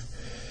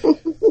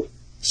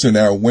 So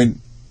now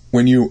when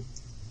you,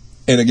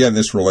 and again,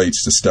 this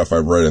relates to stuff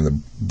I've read in the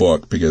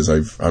book because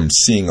I'm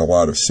seeing a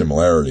lot of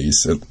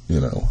similarities,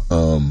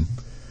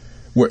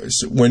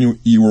 when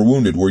you were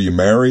wounded, were you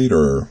married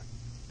or?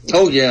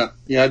 Oh yeah,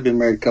 I'd been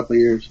married a couple of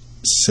years.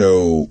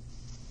 So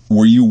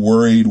were you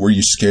worried? Were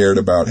you scared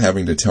about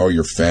having to tell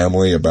your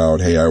family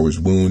about, hey, I was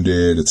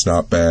wounded, it's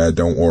not bad,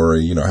 don't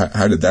worry?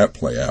 How did that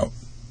play out?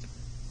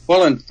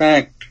 Well, in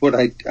fact, what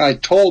I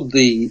told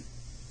the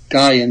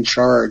guy in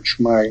charge,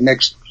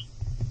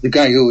 the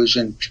guy who was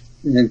in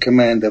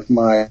command of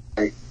my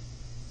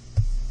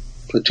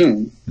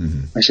platoon,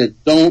 I said,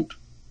 don't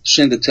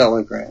send a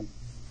telegram.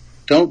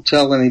 Don't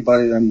tell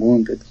anybody that I'm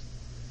wounded.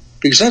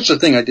 Because that's the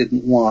thing I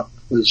didn't want,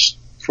 was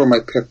for my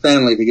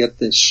family to get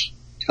this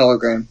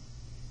telegram.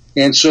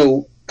 And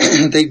so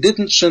they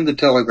didn't send the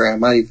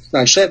telegram.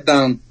 I sat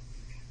down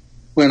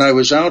when I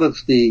was out of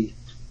the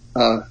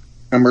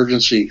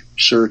emergency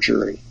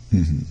surgery.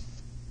 Mm-hmm.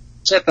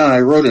 Sat down, I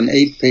wrote an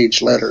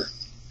 8-page letter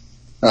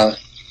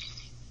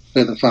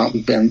with a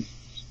fountain pen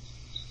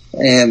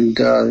and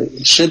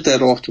sent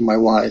that off to my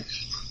wife.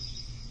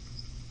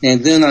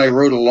 And then I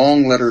wrote a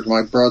long letter to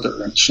my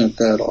brother and sent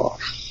that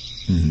off.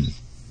 Mm-hmm.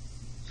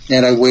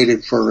 And I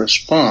waited for a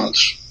response.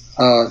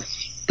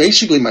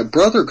 Basically, my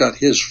brother got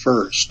his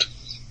first.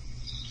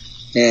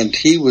 And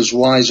he was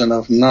wise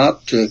enough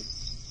not to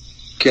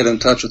get in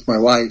touch with my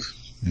wife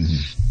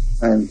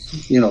and,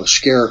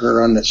 scare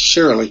her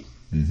unnecessarily.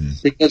 Mm-hmm.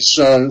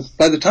 Because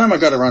by the time I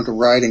got around to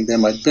writing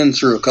them, I'd been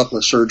through a couple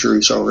of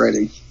surgeries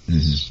already.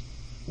 Mm-hmm.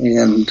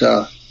 And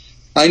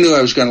I knew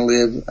I was going to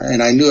live,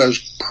 and I knew I was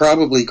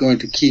probably going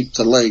to keep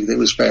the leg that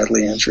was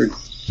badly injured.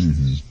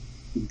 Mm-hmm.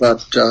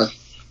 But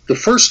the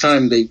first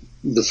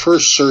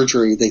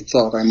surgery, they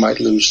thought I might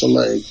lose the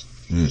leg.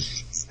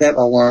 That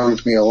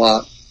alarmed me a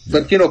lot.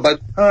 But, by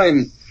the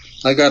time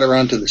I got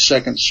around to the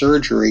second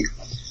surgery,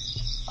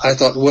 I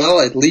thought, well,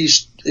 at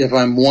least if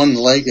I'm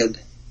one-legged,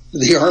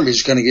 the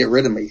Army's going to get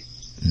rid of me.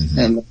 Mm-hmm.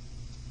 And,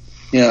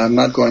 I'm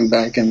not going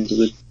back into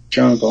the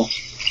jungle.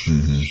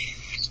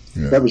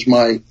 Mm-hmm. Yeah. That was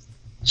my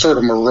sort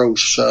of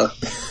morose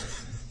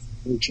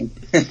region.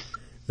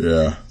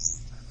 Yeah.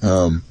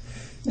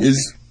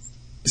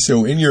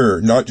 So in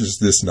your, not just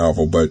this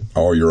novel, but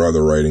all your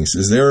other writings,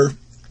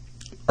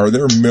 are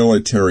there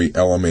military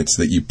elements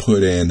that you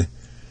put in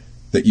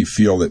that you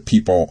feel that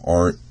people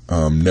aren't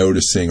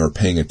noticing or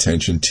paying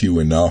attention to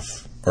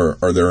enough? Or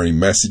are there any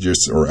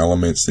messages or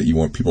elements that you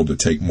want people to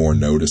take more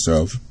notice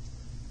of?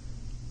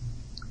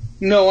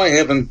 No, I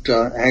haven't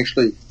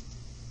actually.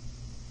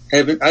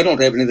 I don't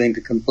have anything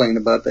to complain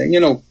about that.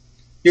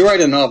 You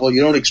write a novel,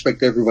 you don't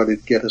expect everybody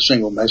to get a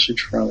single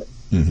message from it.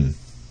 Mm-hmm.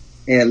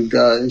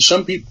 And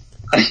some people,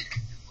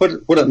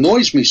 what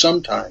annoys me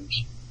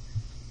sometimes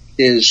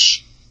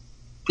is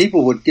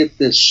people will get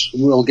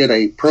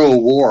a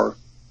pro-war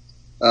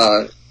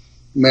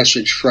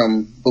message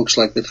from books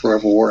like The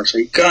Forever War and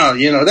say, God,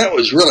 that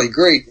was really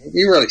great.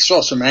 You really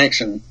saw some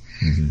action.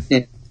 Mm-hmm.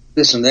 And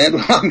this and that.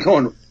 I'm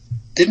going,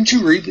 did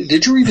you read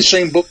the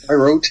same book I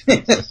wrote?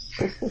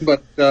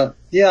 But,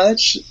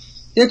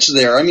 it's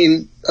there. I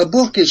mean, a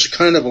book is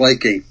kind of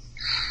like a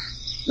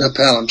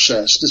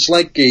palimpsest. It's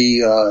like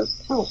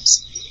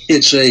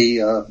it's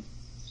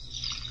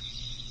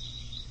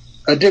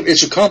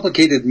a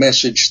complicated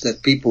message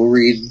that people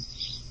read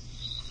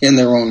in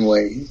their own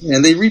way,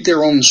 and they read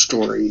their own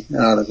story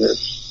out of it.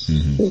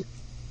 Mm-hmm.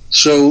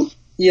 So,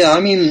 I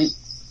mean,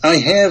 I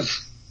have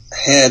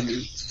had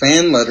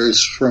fan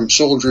letters from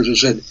soldiers who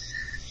said,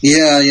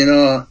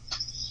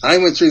 I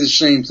went through the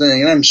same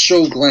thing, and I'm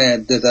so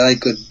glad that I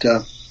could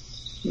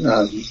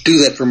do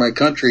that for my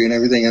country and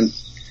everything. And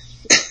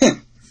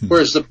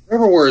whereas the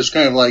Forever War is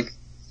kind of like,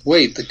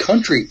 wait, the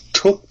country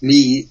took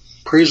me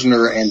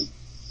prisoner and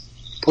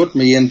put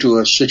me into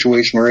a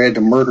situation where I had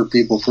to murder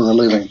people for a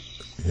living.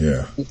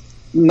 Yeah.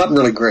 Not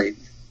really great.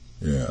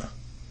 Yeah.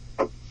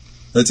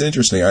 That's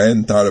interesting. I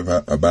hadn't thought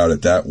about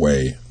it that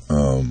way,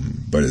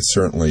 but it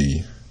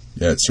certainly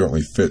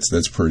fits.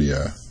 That's pretty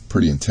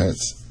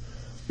intense.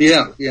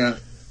 Yeah.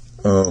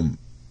 Well,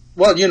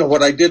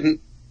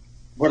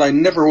 what I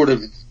never would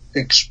have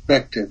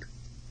expected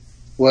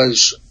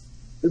was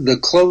the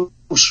close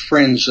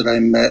friends that I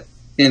met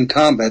in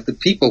combat, the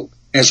people,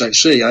 as I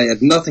say, I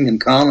had nothing in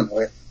common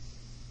with.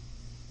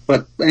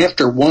 But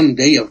after one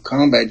day of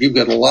combat, you've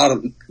got a lot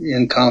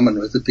in common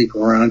with the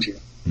people around you.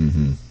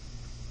 Mm-hmm.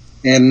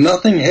 And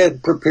nothing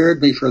had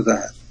prepared me for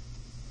that.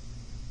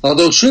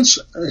 Although since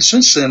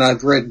then,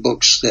 I've read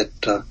books that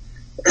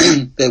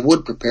that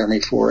would prepare me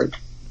for it.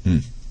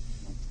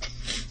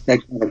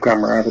 That kind of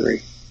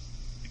camaraderie.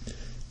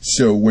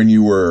 So when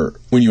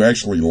you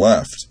actually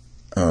left,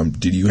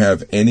 did you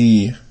have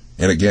any?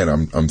 And again,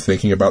 I'm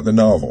thinking about the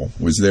novel.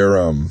 Was there,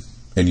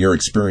 in your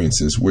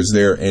experiences, was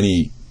there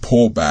any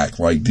pullback?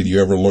 Like, did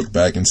you ever look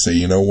back and say,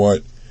 you know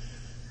what?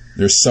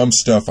 There's some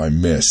stuff I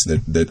missed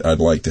that I'd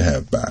like to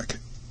have back.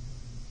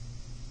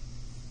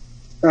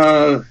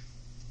 I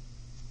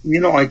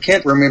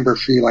can't remember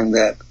feeling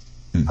that.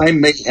 Mm-hmm. I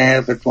may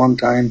have at one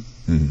time,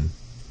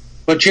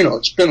 but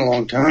it's been a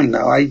long time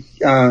now.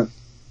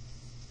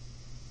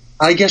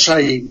 I guess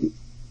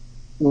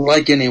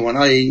like anyone,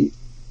 I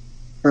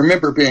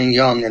remember being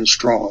young and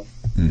strong,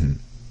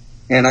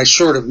 and I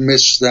sort of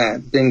miss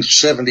that. Being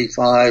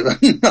 75,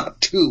 I'm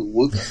not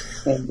too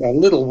a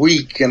little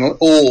weak and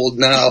old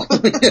now.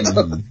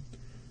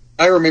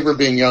 I remember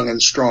being young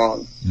and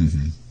strong,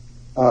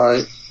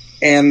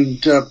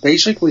 and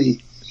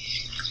basically,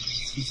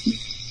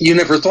 you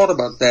never thought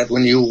about that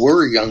when you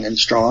were young and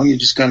strong. You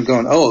just kind of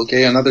going, "Oh,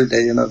 okay, another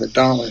day, another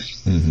dollar."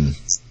 Mm-hmm.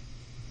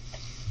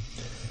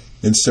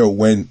 And so,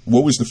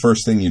 what was the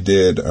first thing you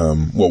did,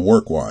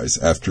 work-wise,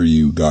 after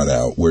you got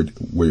out? Where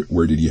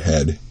did you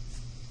head?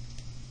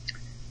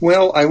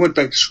 Well, I went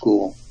back to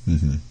school.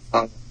 Mm-hmm.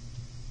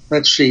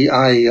 Let's see,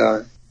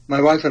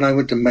 my wife and I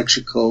went to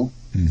Mexico,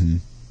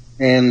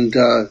 and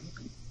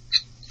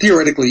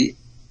theoretically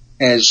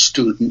as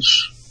students,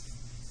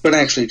 but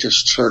actually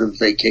just sort of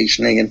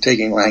vacationing and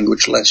taking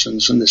language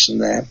lessons and this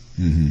and that,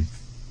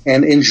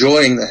 and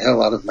enjoying the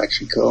hell out of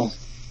Mexico.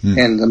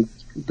 And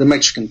the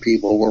Mexican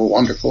people were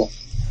wonderful.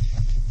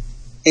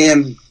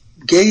 And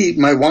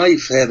my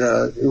wife had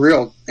a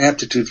real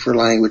aptitude for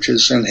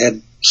languages and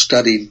had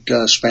studied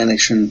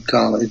Spanish in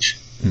college.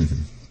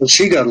 But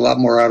she got a lot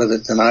more out of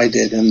it than I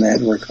did in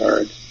that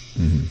regard.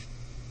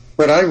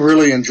 But I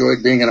really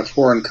enjoyed being in a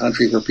foreign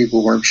country where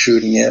people weren't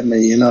shooting at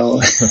me, you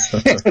know.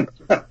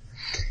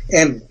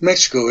 And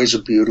Mexico is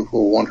a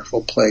beautiful,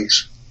 wonderful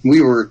place.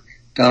 We were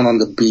down on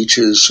the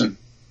beaches and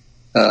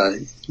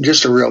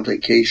just a real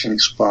vacation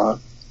spot.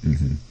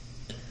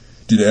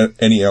 Did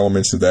any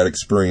elements of that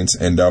experience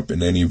end up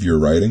in any of your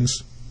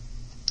writings?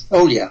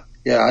 Oh yeah,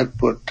 I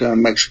put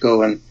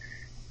Mexico and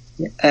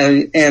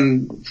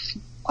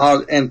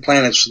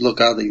planets that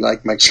look oddly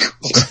like Mexico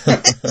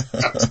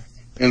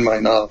in my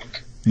novel.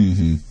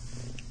 In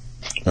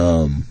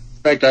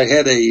fact, I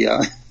had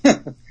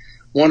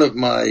one of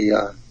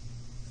my.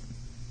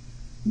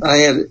 I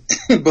had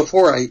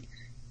before I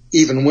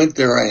even went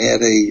there. I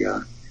had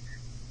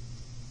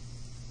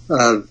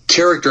a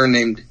character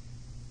named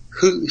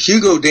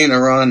Hugo de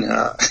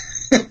Naranja,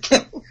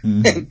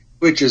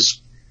 which is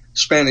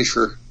Spanish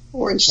for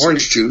orange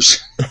juice.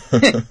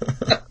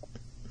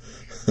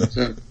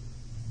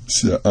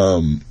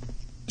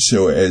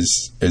 So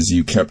as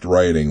you kept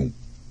writing,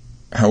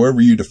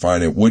 however you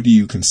define it, what do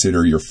you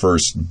consider your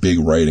first big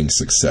writing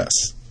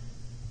success?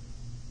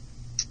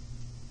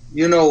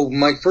 You know,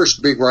 my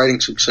first big writing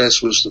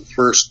success was the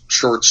first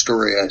short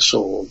story I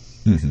sold.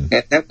 And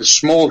that was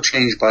small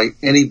change by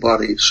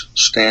anybody's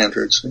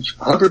standards. It's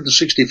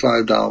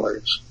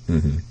 $165.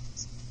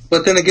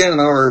 But then again,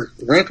 our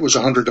rent was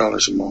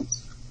 $100 a month.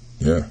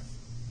 Yeah.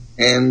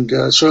 And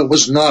so it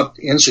was not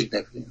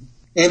insignificant.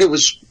 And it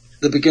was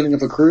the beginning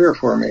of a career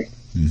for me.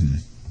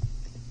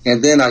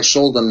 And then I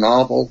sold a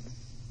novel,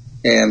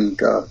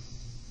 and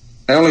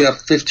I only got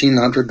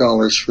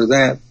 $1,500 for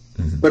that.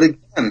 But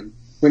again,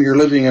 when you're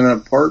living in an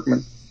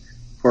apartment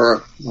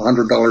for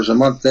 $100 a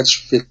month, that's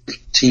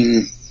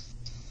 15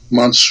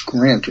 months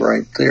rent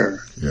right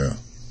there. Yeah.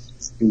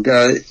 And,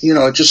 you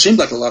know, it just seemed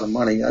like a lot of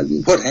money.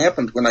 What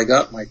happened when I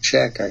got my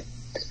check,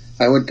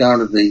 I went down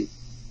to the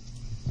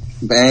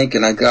bank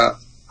and I got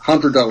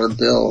 $100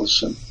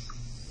 bills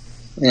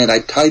and I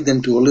tied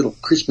them to a little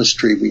Christmas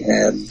tree we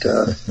had.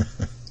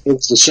 It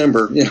was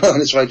December, you know,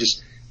 and so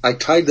I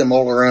tied them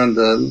all around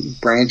the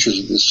branches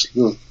of this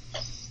little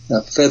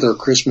feather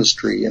Christmas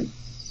tree, and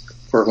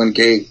for when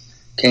Gay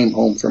came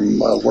home from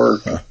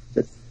work.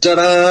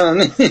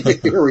 Ta-da!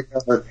 Here we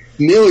are,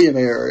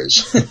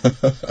 millionaires.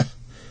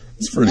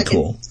 It's pretty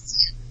cool.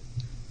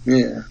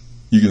 Yeah.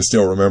 You can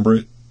still remember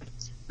it?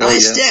 Oh,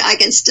 I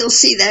can still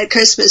see that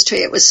Christmas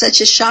tree. It was such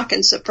a shock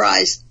and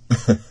surprise.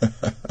 I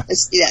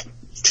see that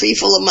tree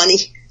full of money.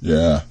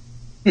 Yeah.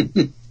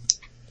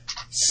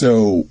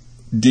 So,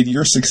 did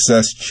your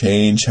success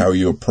change how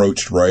you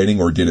approached writing,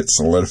 or did it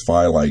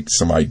solidify like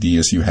some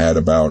ideas you had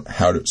about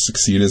how to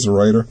succeed as a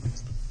writer?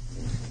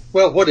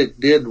 Well, what it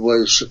did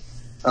was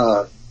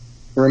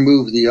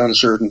remove the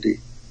uncertainty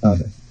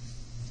of it.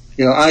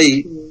 You know,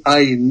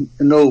 I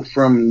know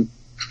from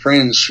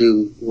friends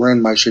who were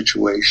in my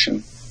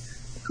situation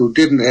who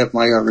didn't have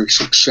my other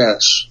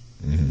success.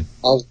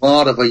 A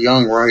lot of a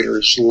young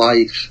writer's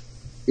life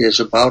is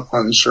about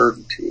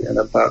uncertainty and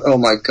about, oh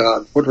my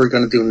God, what are we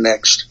going to do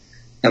next?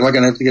 Am I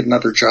going to have to get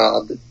another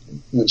job?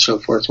 And so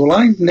forth. Well,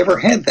 I never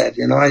had that.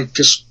 You know, I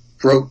just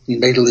wrote and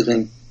made a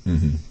living.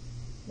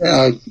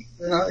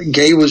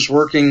 Gay was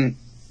working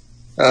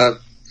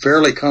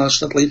fairly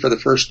constantly for the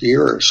first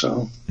year or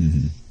so.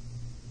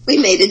 We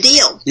made a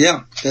deal.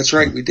 Yeah, that's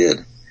right, we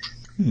did.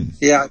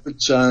 Yeah,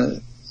 it's,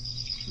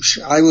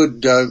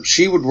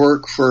 she would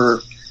work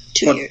for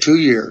 2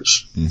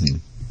 years.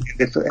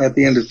 If at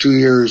the end of 2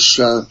 years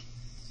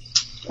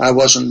I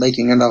wasn't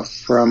making enough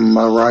from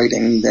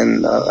writing,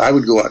 then I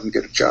would go out and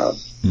get a job.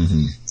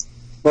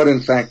 But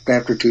in fact,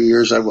 after 2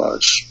 years, I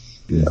was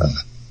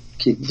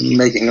keep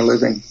making a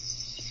living,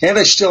 and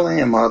I still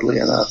am, oddly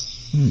enough.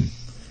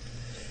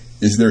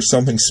 Is there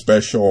something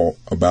special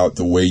about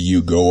the way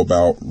you go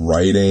about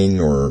writing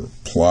or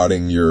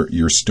plotting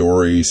your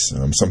stories?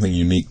 Something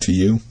unique to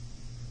you?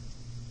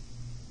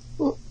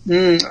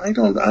 I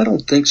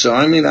don't think so.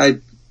 I mean, I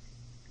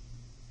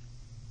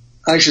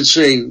should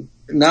say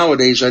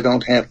nowadays I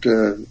don't have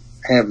to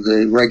have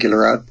the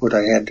regular output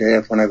I had to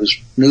have when I was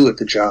new at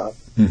the job.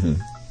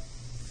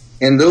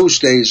 In those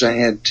days, I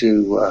had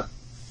to,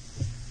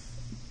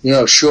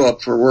 show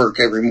up for work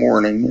every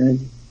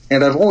morning,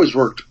 and I've always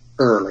worked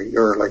early.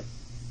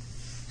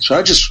 So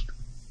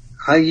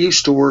I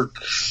used to work,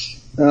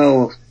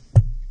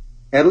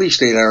 at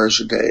least 8 hours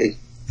a day,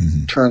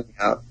 turning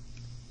out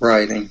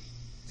writing.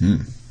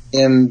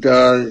 And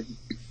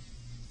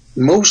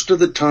most of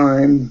the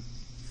time,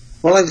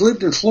 well, I've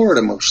lived in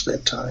Florida most of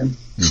that time,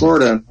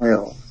 Florida and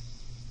Ohio.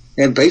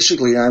 And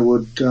basically I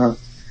would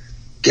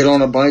get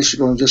on a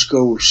bicycle and just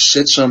go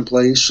sit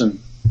someplace and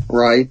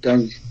write.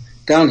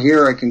 down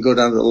here I can go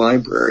down to the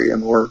library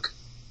and work,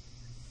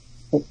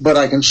 but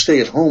I can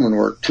stay at home and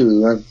work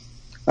too.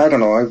 I don't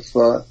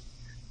know.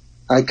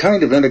 I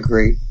kind of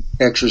integrate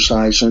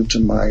exercise into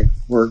my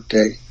work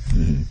day.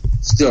 Mm-hmm.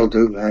 Still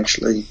do,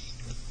 actually.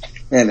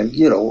 And,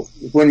 you know,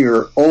 when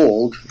you're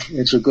old,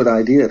 it's a good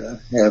idea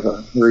to have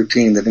a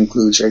routine that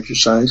includes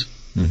exercise.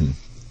 Mm-hmm.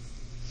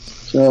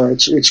 So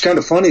it's kind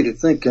of funny to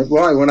think,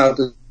 well, I went out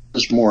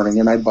this morning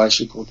and I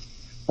bicycled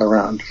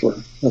around for,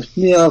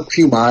 a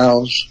few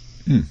miles.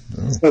 Mm.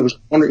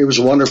 Oh. It was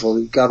wonderful.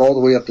 It got all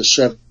the way up to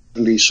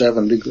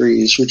 77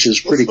 degrees, which is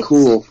pretty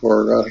cool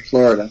for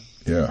Florida.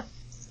 Yeah.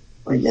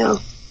 I know.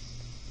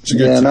 It's a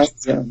good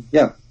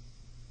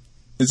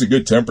It's a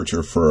good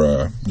temperature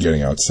for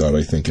getting outside,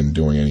 I think, and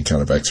doing any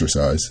kind of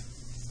exercise.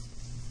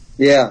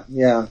 Yeah.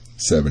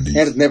 70s.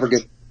 And it never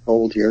gets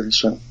cold here,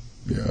 so.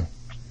 Yeah.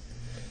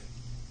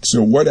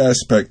 So what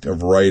aspect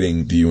of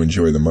writing do you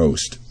enjoy the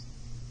most?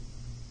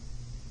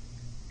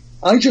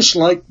 I just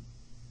like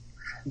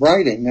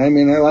writing. I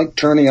mean, I like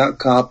turning out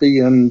copy,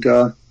 and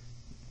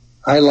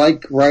I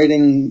like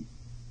writing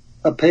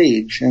a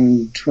page.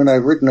 And when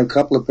I've written a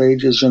couple of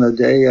pages in a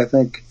day, I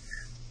think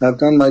I've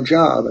done my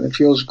job, and it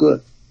feels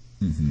good.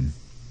 Mm-hmm.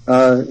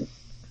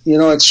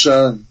 It's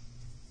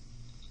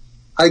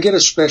I get a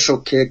special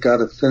kick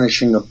out of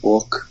finishing a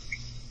book.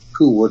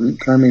 Who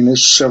wouldn't? I mean,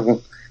 there's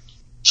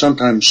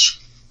sometimes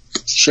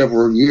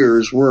several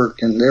years'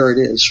 work, and there it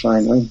is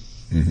finally.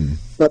 Mm-hmm.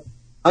 But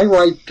I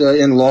write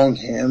in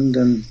longhand,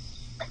 and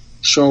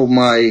so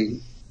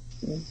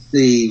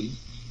the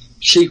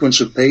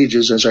sequence of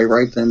pages as I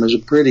write them is a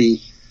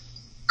pretty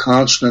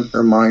constant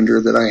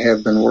reminder that I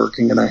have been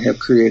working and I have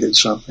created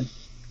something.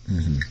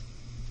 Mm-hmm.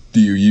 Do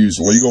you use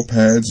legal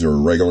pads or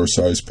regular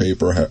size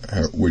paper?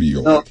 What do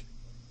you like?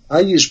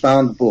 I use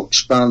bound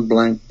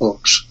blank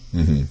books.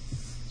 Mm-hmm.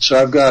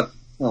 So I've got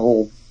a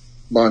whole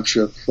bunch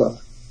of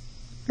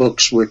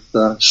books with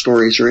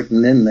stories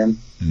written in them.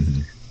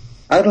 Mm-hmm.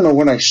 I don't know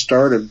when I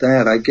started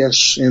that. I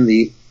guess in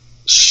the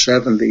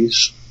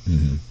 70s.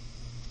 Mm-hmm.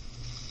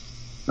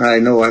 I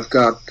know I've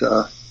got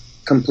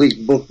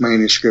complete book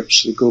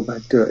manuscripts that go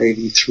back to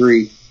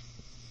 83.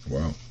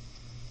 Wow.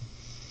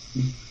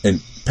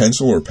 And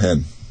pencil or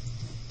pen?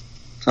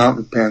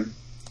 Fountain pen.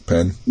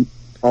 Pen?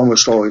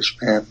 Almost always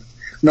pen.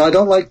 No, I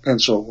don't like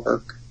pencil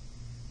work.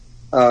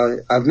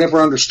 I've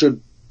never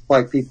understood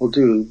why people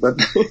do,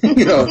 but,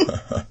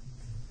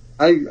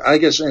 I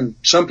guess, and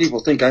some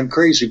people think I'm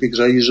crazy because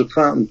I use a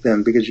fountain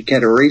pen because you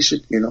can't erase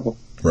it,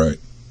 Right.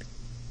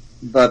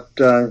 But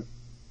I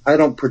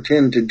don't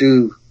pretend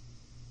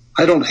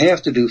I don't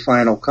have to do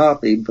final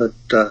copy, but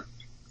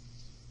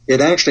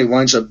it actually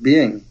winds up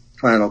being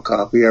final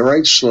copy. I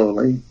write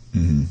slowly,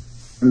 mm-hmm.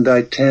 and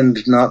I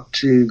tend not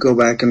to go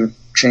back and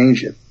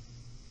change it.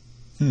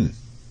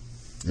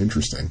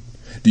 Interesting.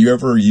 Do you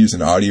ever use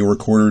an audio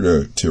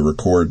recorder to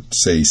record,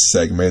 say,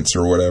 segments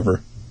or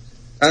whatever?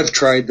 I've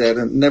tried that,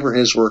 and it never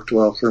has worked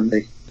well for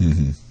me.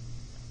 Mm-hmm.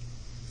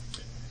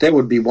 That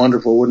would be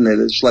wonderful, wouldn't it?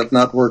 It's like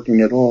not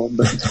working at all.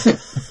 But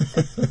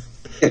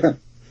yeah.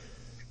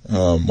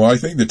 Well, I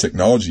think the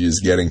technology is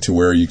getting to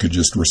where you could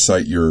just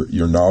recite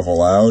your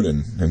novel out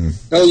and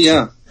Oh,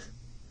 yeah.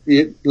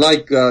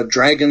 Like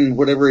Dragon,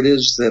 whatever it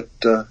is,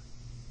 that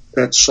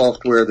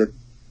software that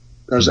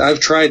does. I've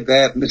tried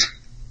that, and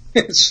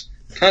it's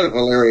kind of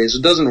hilarious.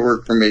 It doesn't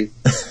work for me.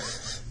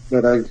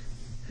 But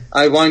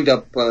I wind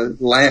up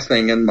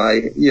laughing, and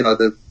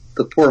the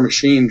poor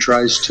machine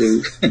tries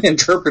to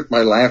interpret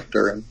my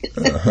laughter, and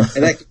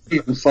that gets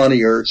even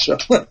funnier. So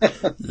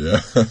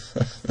yeah.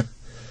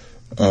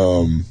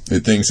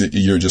 It thinks that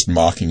you're just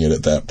mocking it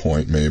at that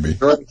point, maybe.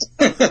 Right.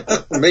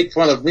 Make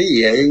fun of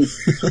me, eh?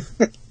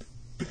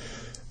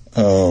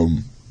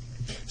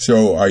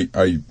 So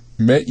I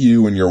met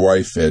you and your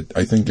wife at,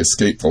 I think,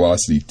 Escape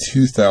Velocity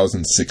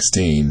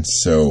 2016.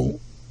 So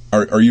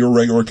are you a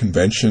regular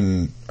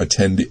convention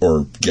attendee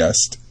or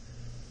guest?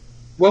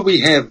 Well, we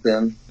have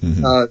been.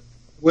 Mm-hmm.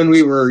 When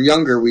we were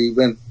younger, we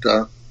went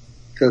to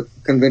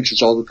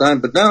conventions all the time,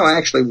 but now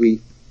actually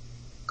we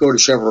go to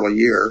several a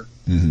year.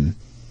 Mm-hmm.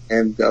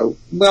 And,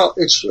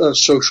 it's a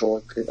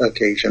social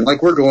occasion.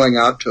 Like we're going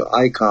out to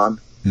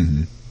Icon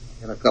mm-hmm.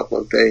 in a couple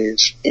of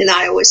days. In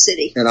Iowa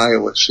City.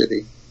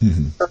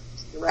 Mm-hmm.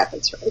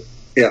 Rapids, right?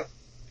 Yeah.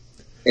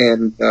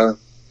 And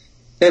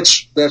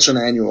that's an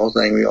annual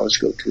thing we always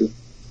go to.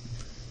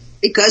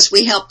 Because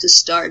we helped to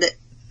start it.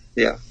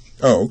 Yeah.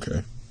 Oh,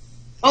 okay.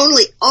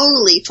 Only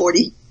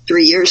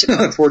 43 years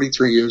ago.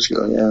 43 years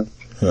ago, yeah.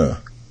 Huh.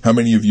 How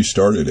many of you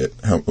started it?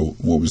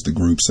 What was the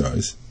group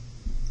size?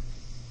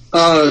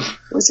 It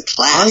was a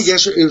class. I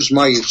guess it was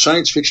my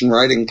science fiction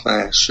writing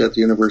class at the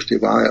University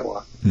of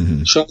Iowa.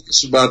 Mm-hmm. So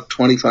it's about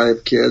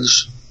 25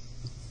 kids.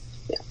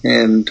 Yeah.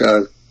 And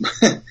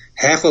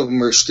half of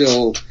them are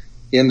still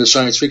in the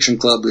science fiction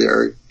club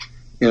there.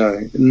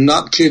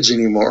 Not kids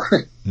anymore.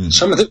 Mm-hmm.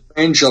 Some of the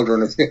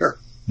grandchildren are there.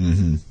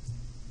 Mm-hmm.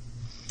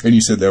 And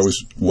you said that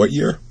was what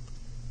year?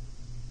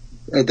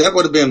 That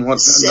would have been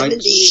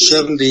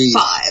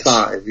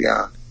 75,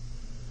 yeah.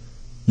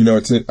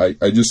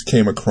 I just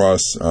came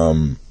across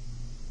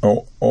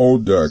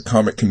old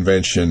comic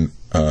convention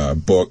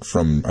book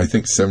from, I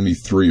think,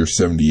 73 or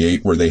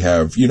 78, where they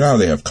have, you know how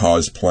they have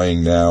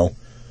cosplaying now?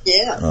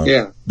 Yeah.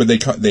 Yeah. But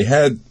they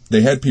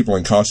had people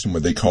in costume,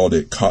 but they call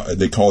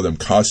them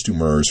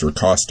costumers or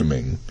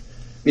costuming.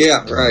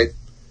 Yeah, right.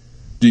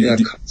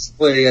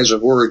 Cosplay as a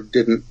word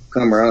didn't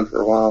come around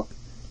for a while.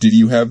 Did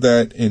you have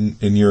that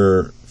in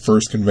your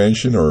first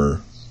convention,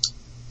 or?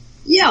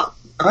 Yeah.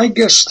 I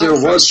guess there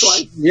was.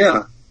 One.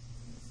 Yeah.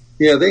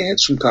 Yeah, they had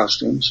some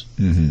costumes.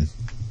 Mm-hmm.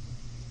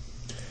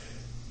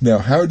 Now,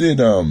 how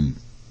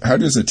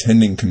does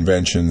attending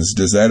conventions,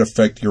 does that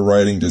affect your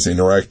writing? Does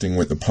interacting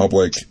with the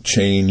public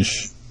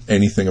change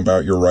anything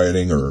about your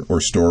writing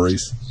or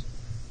stories?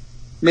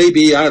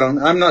 Maybe,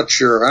 I'm not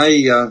sure.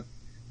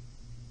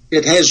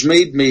 It has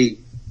made me,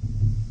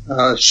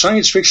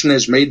 science fiction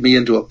has made me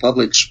into a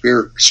public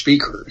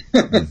speaker.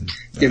 Mm-hmm.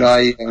 You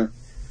know,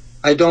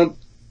 I don't,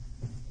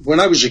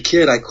 when I was a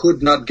kid, I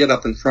could not get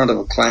up in front of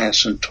a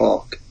class and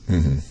talk.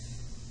 Mm-hmm.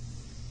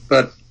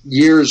 But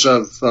years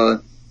of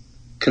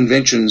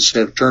conventions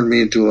have turned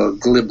me into a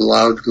glib,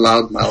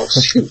 loudmouth.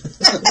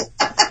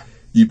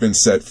 You've been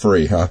set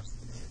free, huh?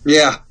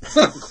 Yeah,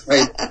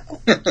 right.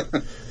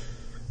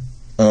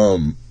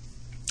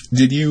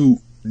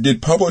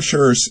 Did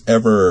publishers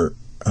ever,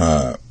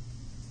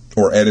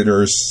 or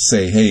editors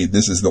say, hey,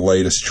 this is the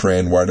latest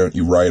trend, why don't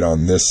you write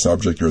on this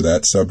subject or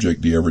that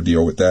subject? Do you ever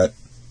deal with that?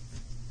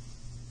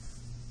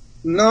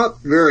 Not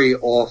very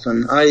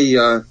often.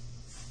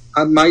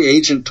 My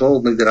agent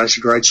told me that I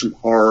should write some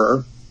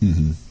horror.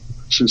 Mm-hmm.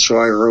 And so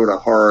I wrote a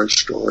horror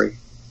story.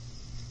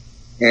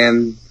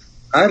 And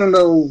I don't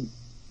know,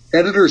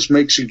 editors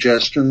make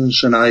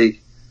suggestions, and I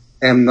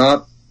am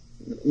not,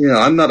 you know,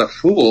 I'm not a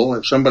fool.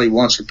 If somebody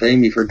wants to pay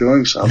me for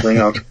doing something,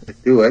 I'll try to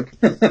do it.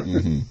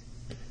 Mm-hmm.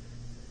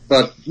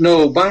 But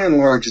no, by and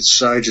large,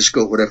 I just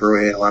go whatever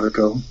way I want to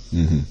go.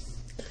 Mm-hmm.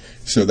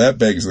 So that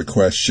begs the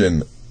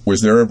question,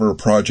 was there ever a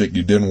project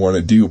you didn't want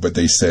to do, but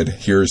they said,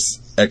 here's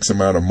X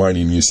amount of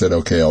money, and you said,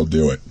 okay, I'll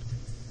do it?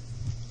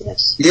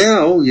 Yes. Yeah,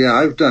 oh yeah,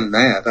 I've done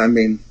that. I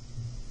mean,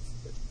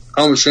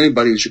 almost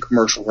anybody who's a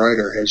commercial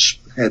writer has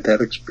had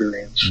that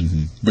experience.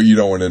 Mm-hmm. But you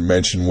don't want to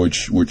mention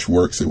which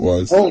works it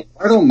was? Oh,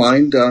 I don't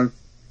mind.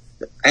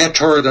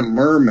 Attar the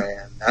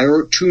Merman. I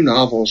wrote 2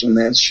 novels in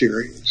that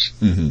series.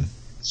 Mm-hmm.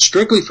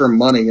 Strictly for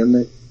money, and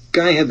the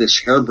guy had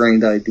this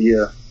harebrained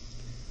idea.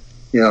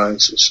 You know,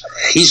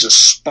 he's a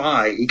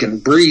spy. He can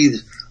breathe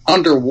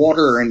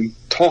underwater and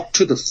talk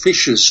to the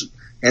fishes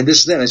and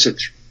this and that. I said,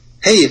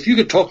 hey, if you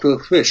could talk to a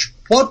fish,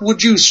 what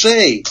would you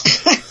say?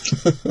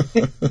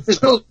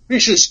 There's no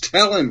fishes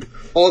tell him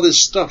all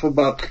this stuff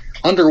about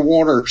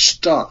underwater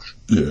stuff.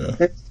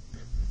 Yeah.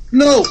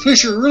 No,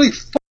 fish are really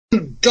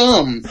fucking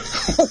dumb.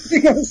 What are they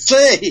going to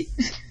say? He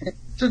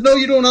said, no,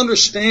 you don't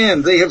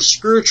understand. They have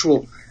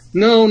spiritual.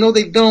 No,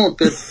 they don't.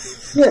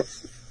 Yeah.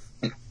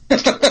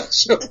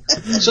 So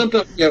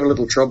sometimes you have a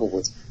little trouble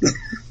with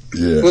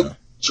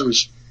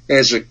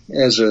as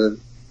a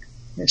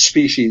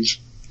species.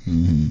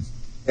 Mm-hmm.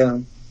 Yeah,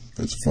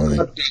 that's funny.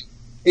 But,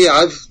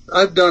 yeah,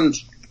 I've done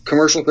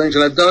commercial things,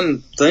 and I've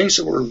done things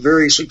that were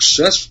very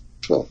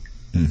successful.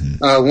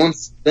 Mm-hmm.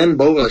 Once Ben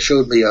Bova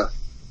showed me a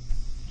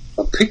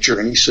picture,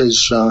 and he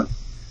says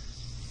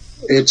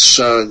it's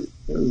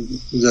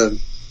the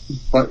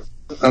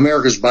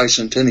America's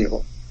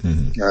bicentennial.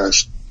 Mm-hmm.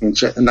 In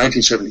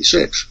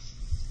 1976,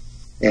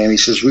 and he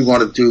says we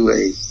want to do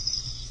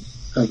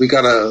we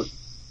got a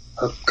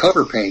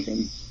cover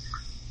painting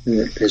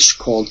that's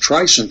called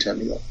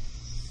Tricentennial,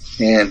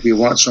 and we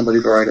want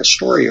somebody to write a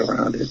story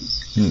around it.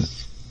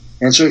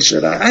 And so he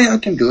said, I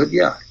can do it,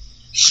 yeah,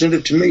 send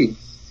it to me.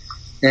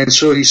 And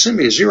so he sent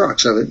me a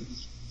Xerox of it,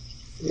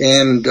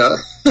 and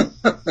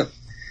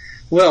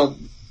well,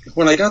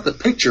 when I got the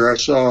picture, I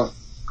saw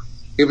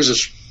it was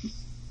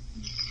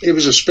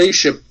a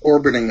spaceship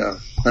orbiting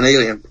an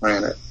alien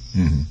planet.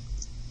 Mm-hmm.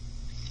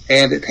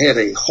 And it had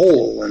a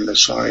hole in the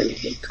side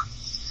of it.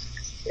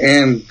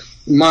 And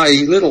my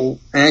little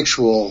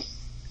actual,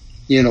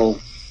 you know,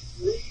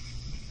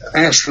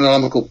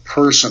 astronomical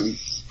person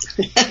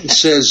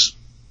says,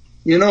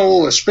 you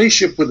know, a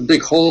spaceship with a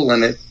big hole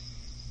in it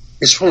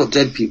is full of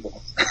dead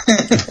people.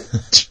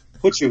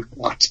 What you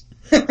want.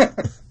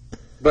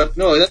 But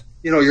no,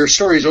 your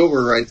story's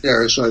over right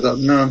there. So I thought,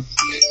 no.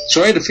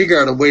 So I had to figure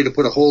out a way to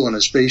put a hole in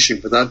a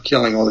spaceship without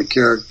killing all the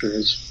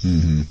characters.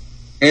 Mm-hmm.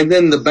 And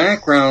then the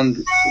background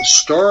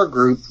star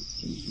group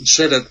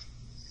set it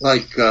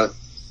like,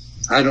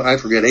 I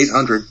forget,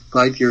 800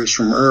 light years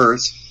from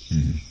Earth.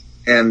 Mm-hmm.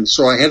 And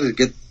so I had to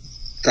get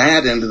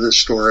that into the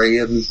story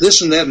and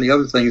this and that and the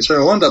other thing.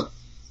 So I wound up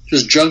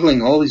just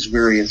juggling all these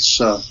various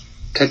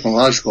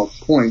technological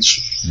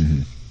points.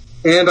 Mm-hmm.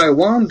 And I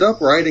wound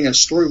up writing a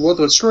story. Well,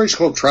 the story's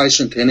called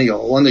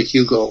Tricentennial, won the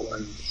Hugo,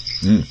 and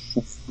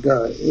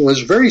it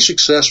was very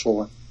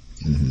successful.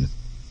 Mm-hmm.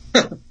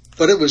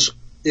 But it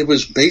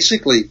was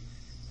basically,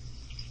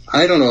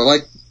 I don't know,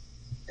 like,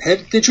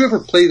 did you ever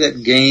play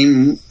that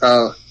game?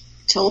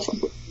 Telephone.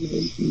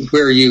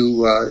 Where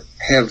you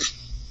have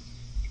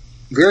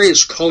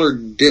various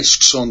colored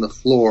discs on the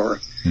floor,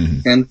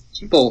 and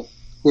people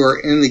who are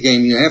in the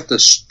game, you have to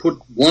put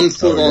one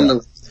foot on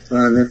the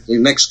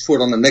next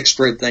foot on the next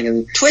red thing,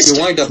 and Twister.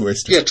 you wind up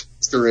Twister.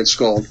 Twister it's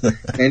called,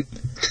 and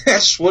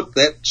that's what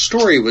that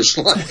story was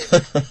like.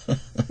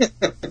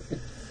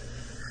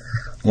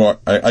 Well,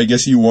 I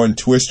guess you won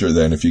Twister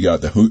then if you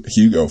got the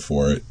Hugo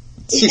for it.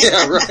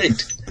 Yeah,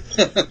 right.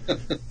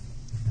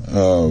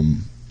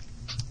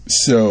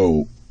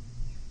 So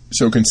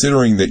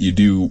considering that you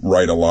do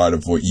write a lot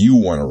of what you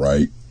want to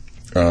write,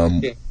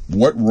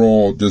 what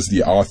role does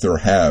the author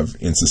have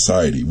in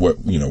society? What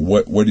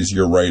is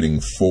your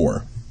writing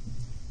for?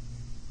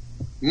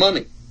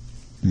 Money.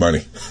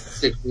 Money.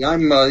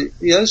 I'm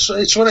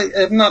it's what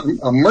I'm not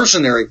a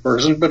mercenary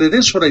person, but it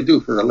is what I do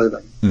for a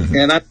living,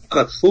 and I'm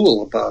not a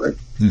fool about it.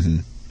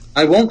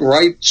 I won't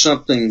write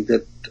something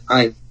that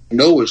I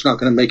know is not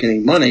going to make any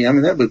money. I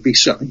mean, that would be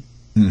silly.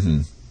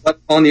 But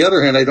on the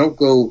other hand, I don't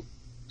go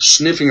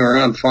sniffing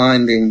around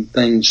finding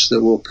things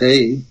that will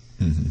pay.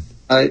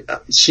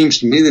 It seems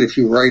to me that if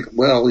you write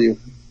well, you'll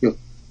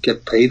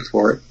get paid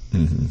for it.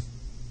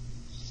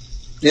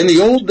 In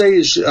the old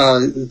days,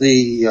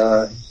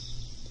 the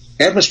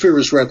atmosphere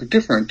was rather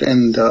different,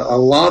 and a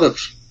lot of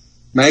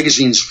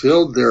magazines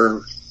filled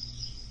their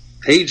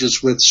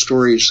pages with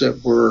stories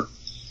that were,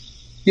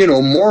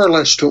 more or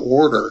less to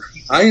order.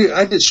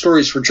 I did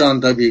stories for John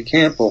W.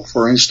 Campbell,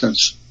 for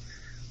instance,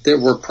 that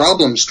were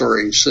problem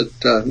stories that,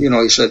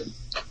 he said,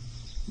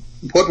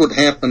 what would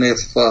happen if,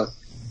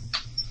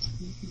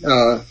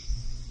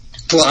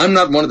 I'm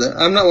not one of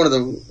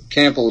the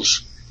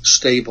Campbell's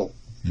stable.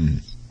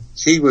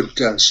 He would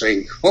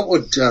say, what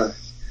would,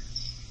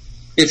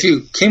 if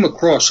you came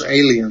across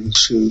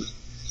aliens who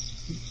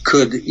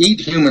could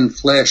eat human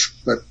flesh,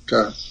 but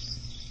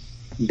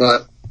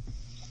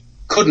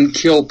couldn't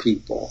kill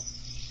people,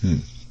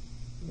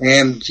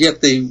 and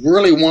yet they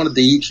really wanted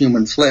to eat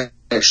human flesh,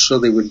 so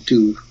they would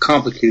do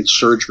complicated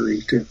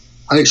surgery to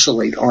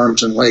isolate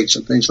arms and legs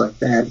and things like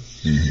that.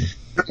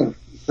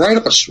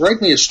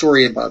 Write me a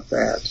story about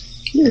that.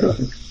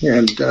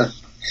 And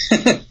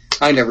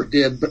I never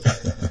did, but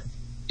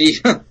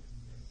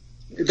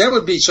that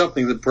would be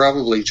something that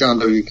probably John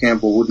W.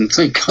 Campbell wouldn't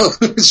think of.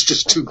 It's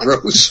just too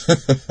gross.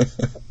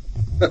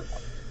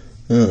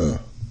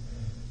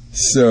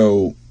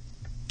 So,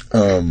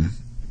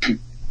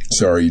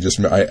 sorry,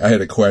 I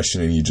had a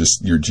question and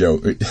your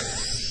joke,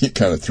 you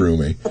kind of threw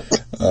me.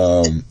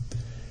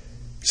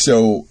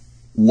 So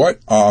what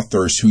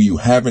authors who you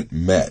haven't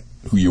met,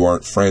 who you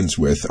aren't friends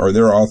with, are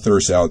there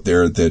authors out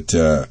there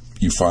that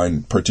you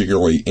find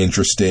particularly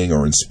interesting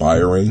or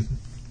inspiring?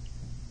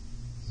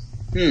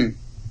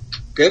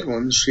 Good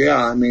ones,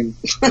 yeah. I mean,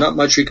 not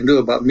much you can do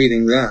about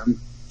meeting them.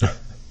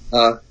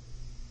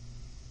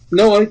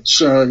 No,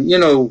 it's,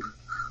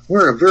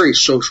 we're a very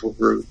social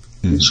group,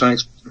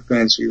 science and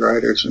fantasy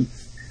writers, and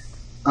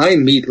I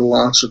meet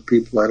lots of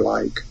people I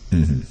like.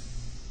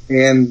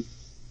 And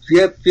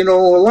yet, a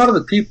lot of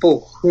the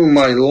people whom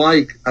I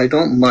like, I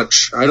don't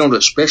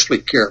especially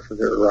care for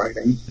their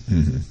writing.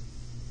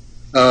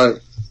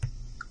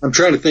 I'm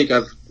trying to think,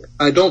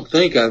 I don't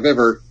think I've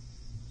ever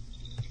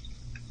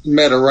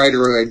met a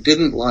writer I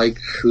didn't like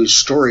whose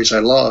stories I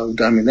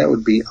loved. I mean, that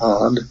would be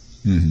odd.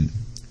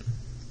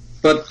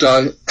 But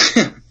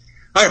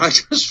I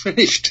just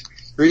finished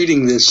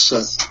reading this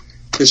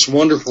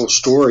wonderful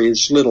story.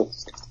 It's little.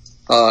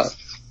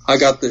 I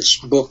got this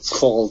book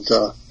called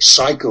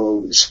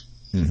Psychos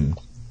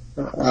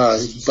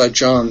by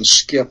John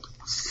Skip,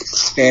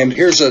 and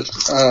here's a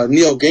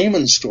Neil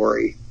Gaiman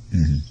story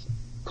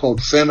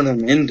called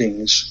Feminine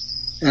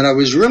Endings, and I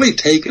was really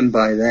taken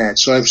by that.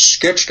 So I've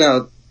sketched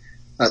out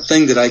a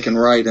thing that I can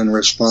write in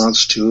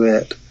response to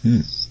it,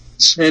 and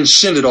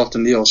send it off to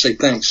Neil. Say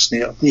thanks,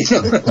 Neil.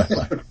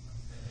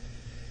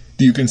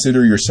 Do you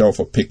consider yourself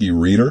a picky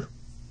reader?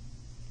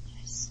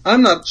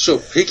 I'm not so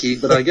picky,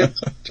 but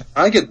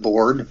I get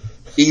bored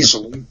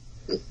easily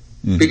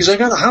because I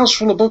got a house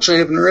full of books I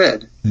haven't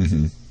read,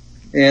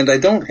 and I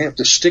don't have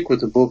to stick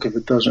with the book if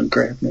it doesn't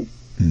grab me.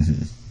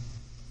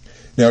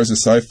 Now, as a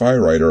sci-fi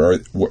writer,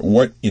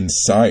 what in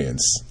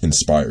science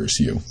inspires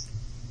you?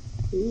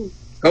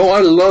 Oh,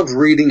 I love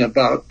reading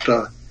about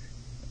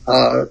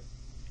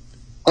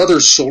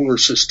other solar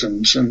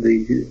systems and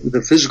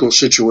the physical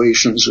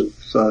situations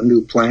of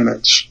new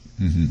planets.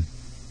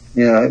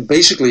 Yeah,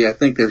 basically, I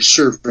think they're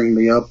serving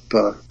me up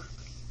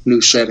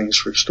new settings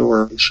for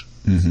stories.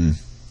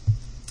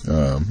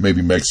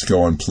 Maybe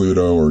Mexico on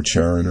Pluto or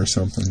Charon or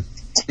something.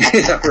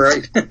 Yeah,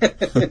 right.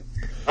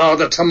 Oh,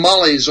 the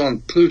tamales on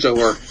Pluto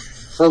are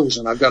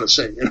frozen, I've got to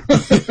say.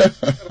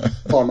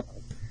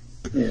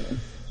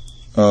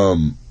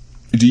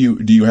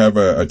 Do you have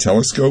a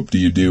telescope? Do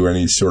you do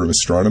any sort of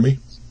astronomy?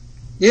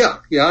 Yeah,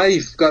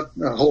 I've got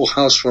a whole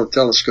house full of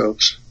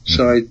telescopes.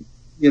 So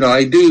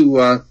I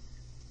do.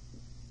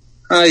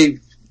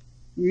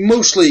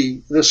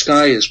 Mostly the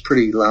sky is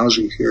pretty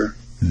lousy here,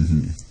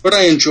 but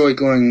I enjoy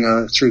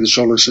going through the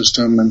solar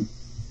system and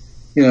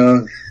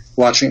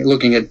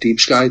looking at deep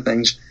sky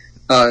things.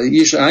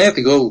 Usually I have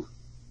to go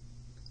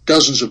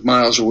dozens of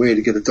miles away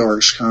to get a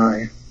dark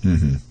sky.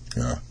 Mm-hmm.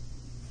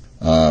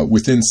 Yeah.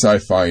 Within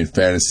sci-fi and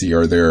fantasy,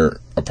 are there,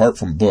 apart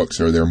from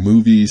books, are there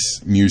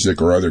movies,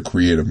 music, or other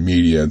creative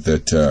media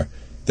that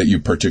you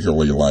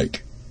particularly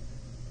like?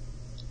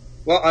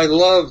 Well, I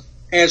love,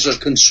 as a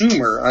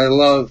consumer, I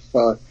love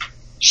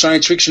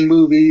science fiction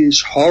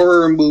movies,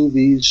 horror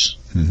movies,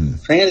 mm-hmm.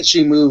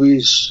 fantasy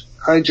movies.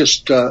 I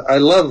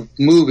love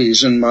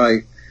movies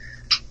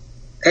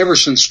ever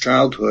since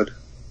childhood.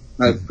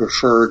 I've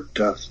preferred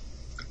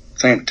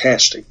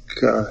fantastic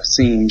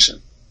themes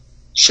and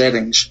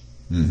settings.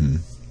 Mm-hmm.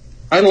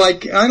 I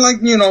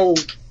like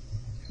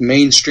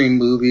mainstream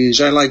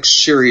movies. I like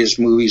serious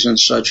movies and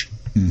such,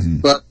 mm-hmm.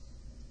 but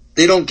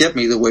they don't get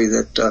me the way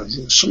that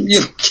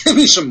give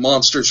me some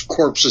monsters,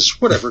 corpses,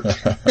 whatever.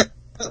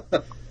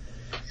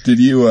 Did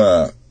you?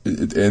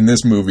 And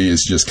this movie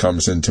just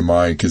comes into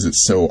mind because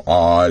it's so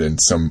odd, and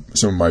some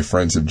of my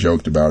friends have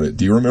joked about it.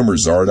 Do you remember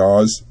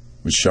Zardoz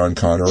with Sean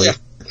Connery?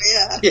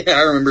 Yeah,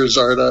 I remember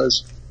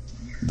Zardoz.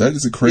 That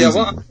is a crazy. Yeah,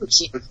 well,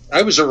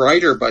 I was a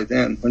writer by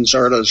then when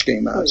Zardoz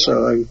came out,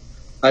 so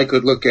I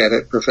could look at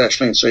it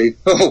professionally and say,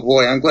 "Oh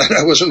boy, I'm glad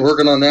I wasn't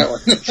working on that one."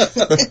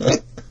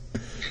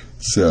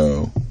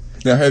 So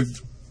now,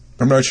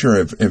 I'm not sure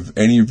have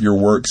any of your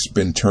works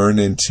been turned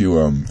into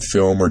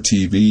film or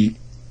TV?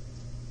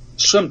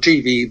 Some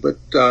TV, but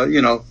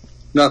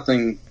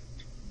nothing.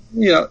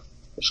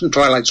 Some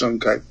Twilight Zone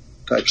type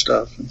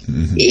stuff.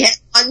 Mm-hmm. He had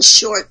one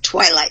short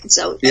Twilight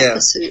Zone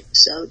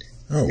episode.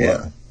 Oh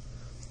yeah.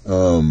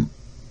 Wow.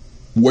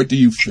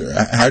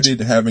 How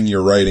did having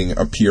your writing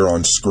appear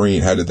on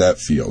screen? How did that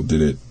feel?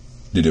 Did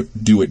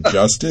it do it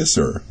justice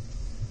or?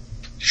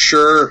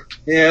 Sure.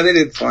 Yeah, they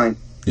did fine.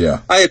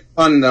 Yeah. I had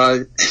fun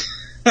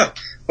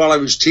while I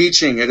was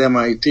teaching at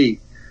MIT.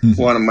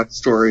 Mm-hmm. One of my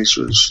stories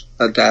was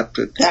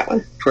adapted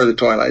for the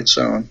Twilight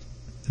Zone.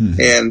 Mm-hmm.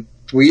 And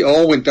we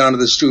all went down to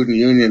the student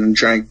union and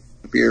drank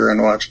beer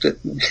and watched it.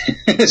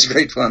 It's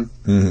great fun.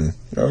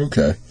 Mm-hmm.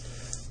 Okay.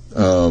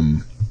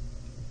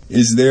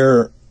 Is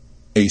there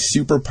a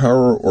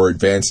superpower or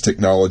advanced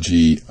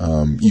technology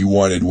you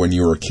wanted when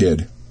you were a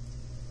kid?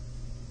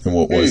 And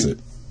what was it?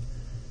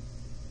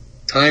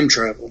 Time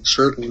travel,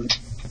 certainly.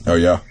 Oh,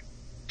 yeah?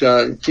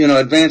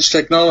 Advanced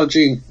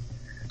technology.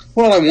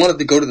 Well, I wanted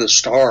to go to the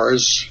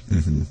stars,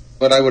 mm-hmm.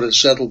 but I would have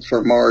settled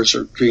for Mars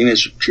or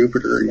Venus or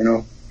Jupiter,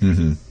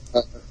 Mm-hmm.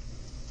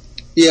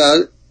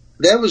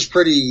 That was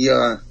pretty,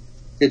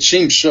 it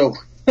seems so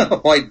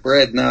white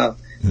bread now,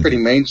 mm-hmm. pretty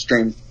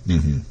mainstream.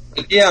 Mm-hmm.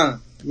 But yeah.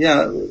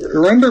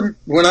 Remember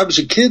when I was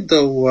a kid,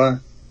 though,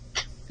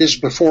 this is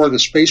before the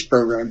space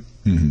program.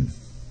 Mm-hmm.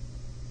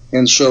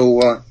 And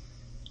so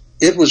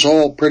it was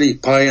all pretty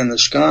pie in the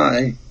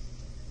sky.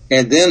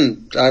 And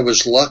then I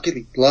was lucky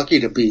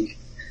to be,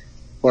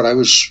 I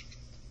was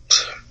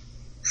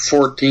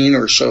 14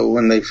 or so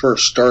when they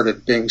first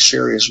started being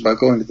serious about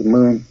going to the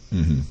moon.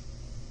 Mm-hmm.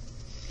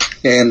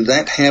 And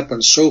that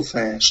happened so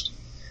fast,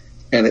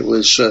 and it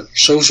was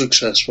so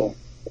successful.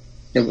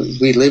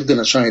 We lived in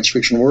a science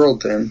fiction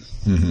world then,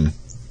 mm-hmm.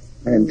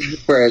 and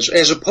whereas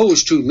as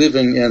opposed to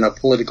living in a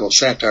political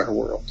satire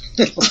world.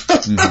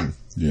 mm-hmm.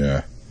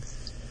 Yeah.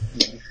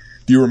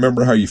 Do you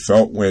remember how you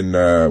felt when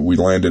we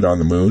landed on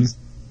the moon?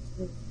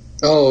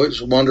 Oh, it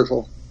was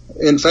wonderful.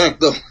 In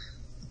fact, though,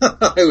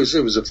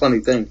 it was a funny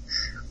thing.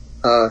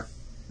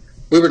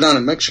 We were down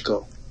in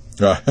Mexico,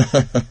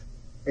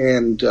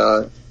 and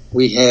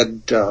we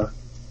had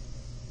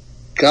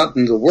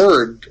gotten the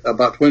word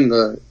about when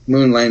the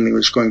moon landing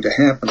was going to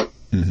happen.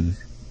 Mm-hmm.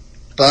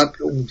 But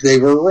they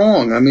were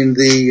wrong. I mean,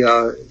 they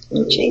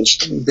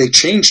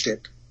changed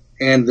it.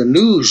 And the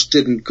news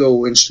didn't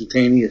go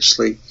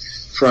instantaneously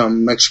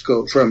from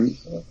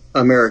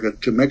America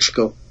to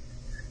Mexico.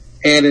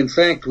 And in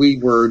fact, we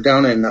were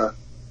down in a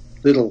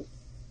little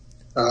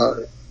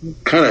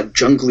kind of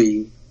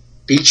jungly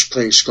beach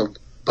place called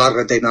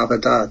Barra de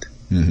Navidad.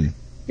 Mm-hmm.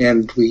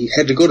 And we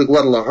had to go to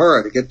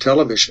Guadalajara to get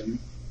television.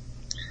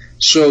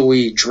 So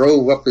we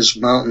drove up this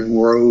mountain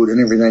road and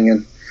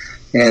everything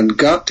and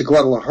got to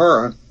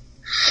Guadalajara.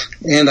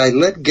 And I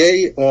let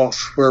Gay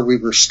off where we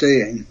were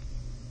staying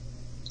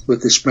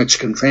with this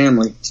Mexican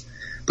family.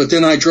 But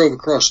then I drove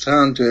across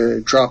town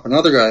to drop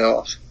another guy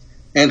off.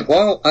 And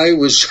while I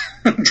was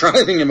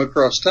driving him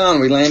across town,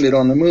 we landed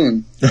on the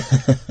moon.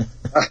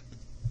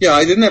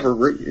 I didn't have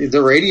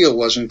the radio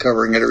wasn't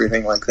covering it or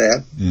anything like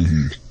that.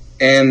 Mm-hmm.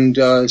 And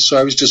so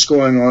I was just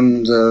going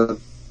on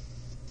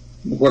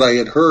what I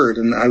had heard,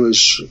 and I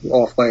was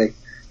off by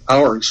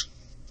hours.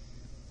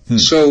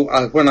 So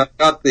when I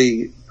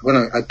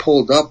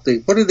pulled up,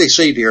 what did they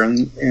say here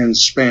in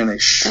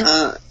Spanish?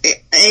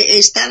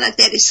 Están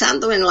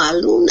aterrizando en la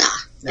luna.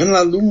 En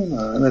la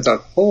luna. And I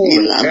thought,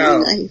 holy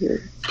cow,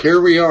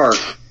 here we are.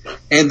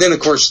 And then, of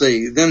course,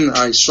 then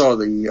I saw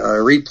the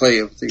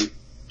replay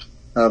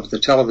of the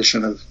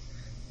television of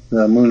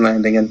the moon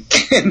landing, and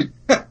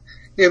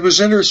it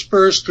was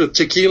interspersed with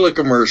tequila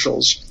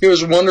commercials. It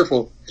was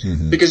wonderful,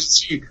 mm-hmm.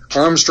 because you see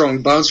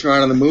Armstrong bouncing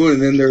around on the moon,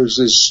 and then there's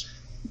this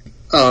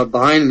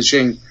behind him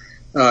saying,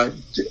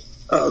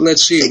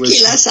 let's see, it was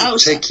Tequila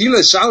Salsa. Tequila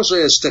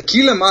Salsa is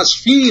Tequila Más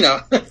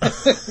Fina.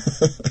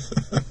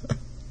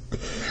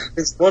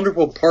 It's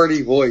wonderful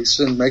party voice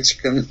in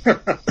Mexican.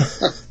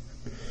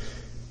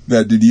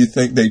 Now, did you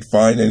think they'd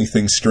find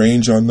anything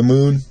strange on the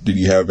moon? Did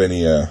you have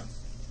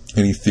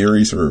any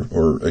theories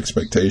or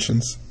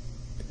expectations?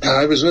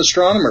 I was an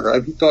astronomer.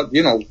 I thought,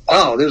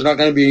 wow, there's not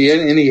going to be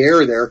any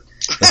air there.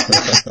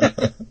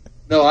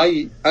 No,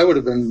 I would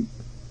have been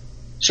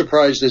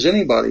surprised as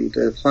anybody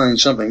to find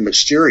something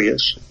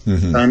mysterious.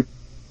 Mm-hmm.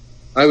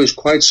 I was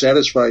quite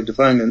satisfied to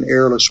find an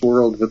airless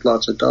world with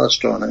lots of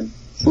dust on it.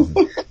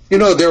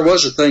 Mm-hmm. There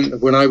was a thing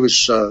when I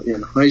was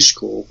in high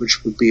school,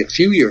 which would be a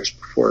few years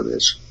before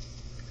this.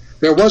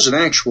 There was an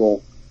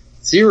actual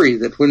theory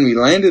that when we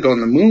landed on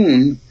the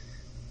moon,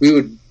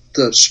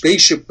 the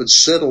spaceship would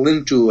settle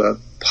into a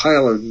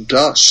pile of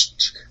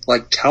dust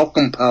like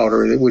talcum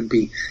powder that would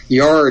be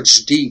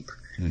yards deep.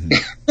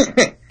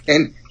 Mm-hmm.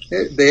 And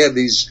they had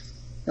these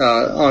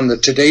on the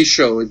Today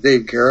Show with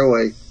Dave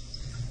Garroway.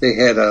 They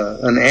had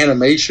an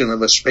animation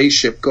of a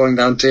spaceship going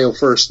down tail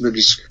first and then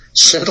just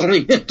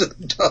settling into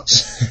the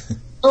dust.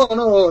 Oh,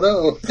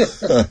 no.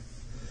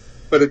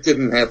 But it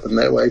didn't happen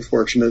that way,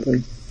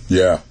 fortunately.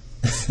 Yeah,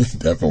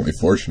 definitely,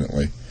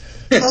 fortunately.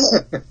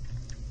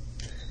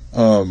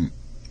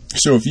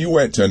 So if you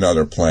went to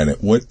another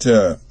planet, what,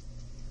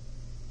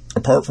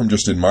 apart from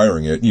just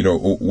admiring it,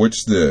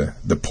 what's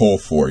the pull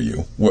for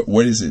you?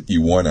 What is it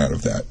you want out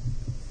of that?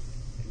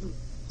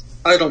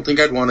 I don't think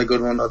I'd want to go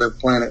to another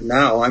planet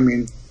now. I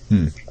mean,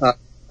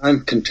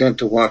 I'm content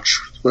to watch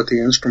what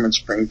the instruments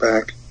bring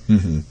back.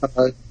 Mm-hmm.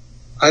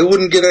 I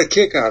wouldn't get a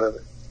kick out of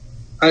it.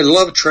 I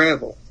love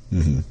travel.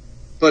 Mm-hmm.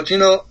 But,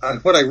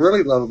 what I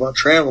really love about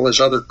travel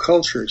is other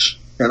cultures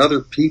and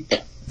other people.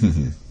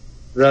 Mm-hmm.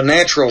 The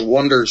natural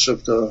wonders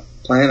of the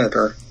planet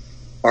are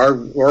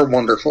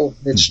wonderful.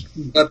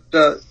 But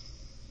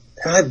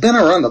I've been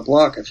around the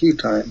block a few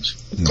times.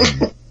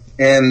 Mm-hmm.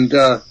 And,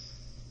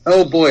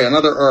 oh boy,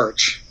 another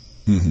arch.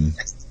 Mm-hmm.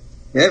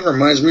 That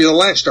reminds me of the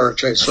last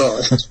arch I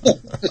saw.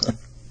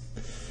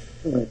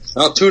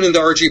 I'll tune into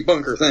Archie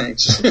Bunker,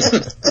 thanks.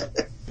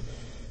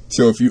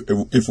 So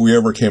if we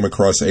ever came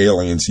across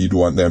aliens, you'd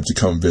want them to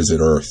come visit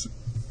Earth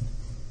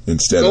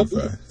instead of...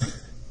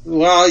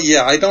 Well,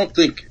 yeah, I don't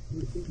think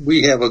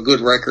we have a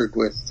good record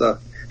with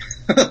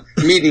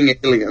meeting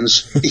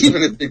aliens,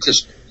 even if they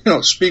just,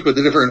 speak with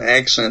a different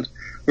accent.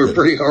 We're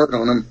pretty hard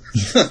on them.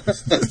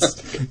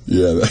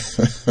 Yeah.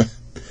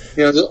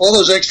 All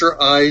those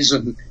extra eyes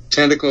and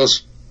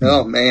tentacles.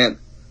 Oh man,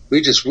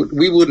 we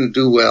wouldn't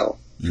do well.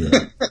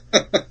 Yeah.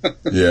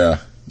 Yeah,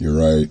 you're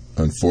right.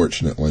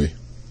 Unfortunately.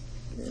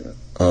 Yeah.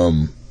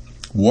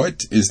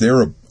 What is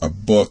there a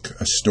book,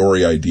 a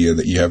story idea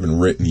that you haven't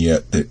written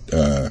yet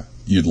that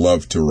you'd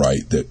love to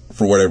write that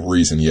for whatever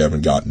reason you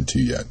haven't gotten to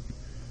yet?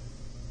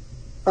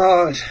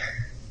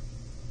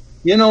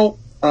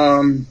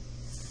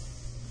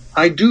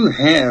 I do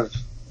have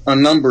a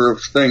number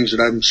of things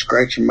that I'm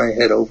scratching my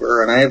head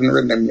over, and I haven't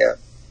written them yet.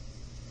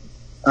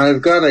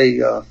 I've got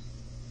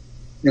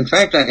in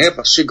fact, I have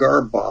a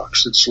cigar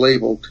box that's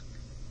labeled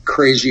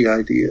Crazy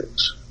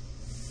Ideas.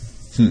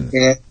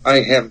 And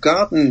I have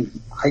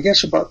gotten, I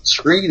guess, about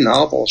 3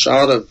 novels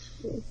out of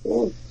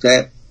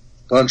that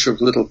bunch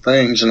of little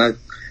things, and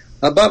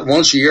about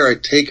once a year I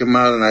take them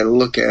out and I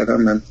look at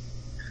them, and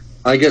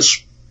I guess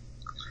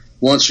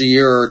once a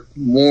year or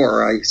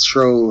more I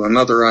throw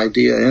another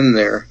idea in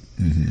there.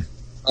 Mm-hmm.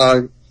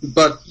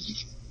 But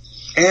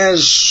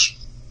as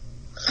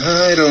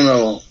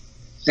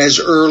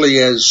early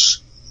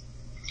as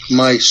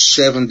my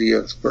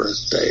 70th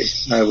birthday,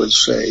 I would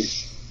say,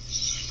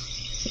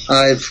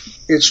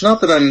 it's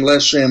not that I'm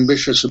less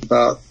ambitious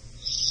about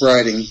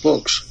writing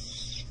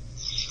books,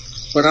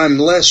 but I'm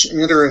less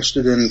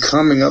interested in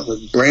coming up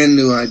with brand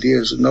new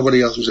ideas that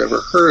nobody else has ever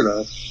heard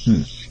of.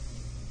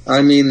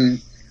 I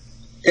mean,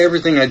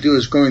 everything I do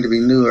is going to be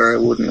new or I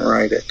wouldn't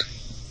write it.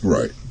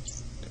 Right.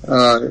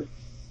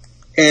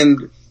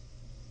 And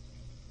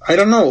I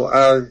don't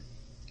know,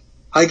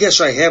 I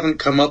guess I haven't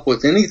come up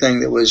with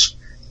anything that was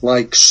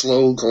like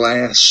Slow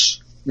Glass,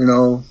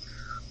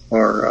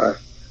 or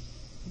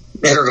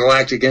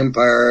intergalactic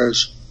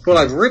empires. Well,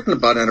 I've written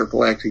about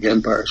intergalactic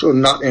empires. Well,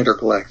 not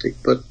intergalactic,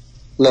 but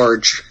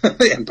large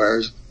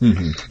empires.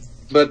 Mm-hmm.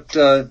 But,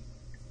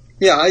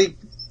 yeah,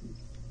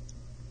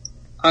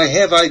 I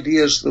have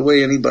ideas the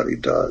way anybody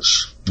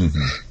does.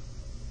 Mm-hmm.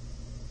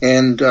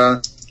 And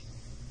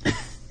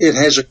it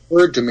has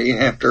occurred to me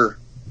after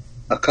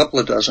a couple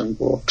of dozen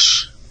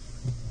books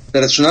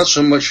that it's not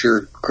so much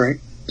your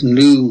great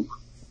new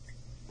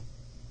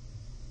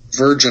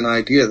virgin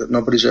idea that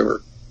nobody's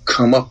ever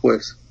come up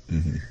with,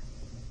 mm-hmm.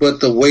 but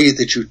the way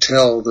that you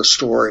tell the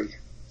story.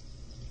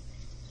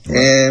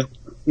 Right.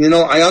 And,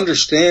 I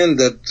understand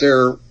that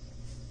there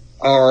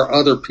are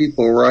other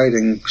people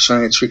writing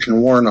science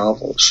fiction war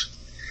novels.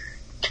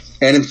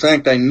 And in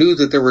fact, I knew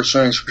that there were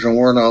science fiction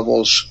war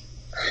novels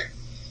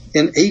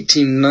in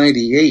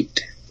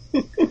 1898.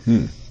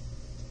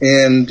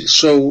 And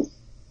so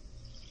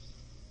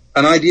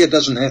an idea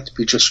doesn't have to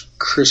be just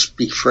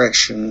crispy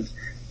fresh and,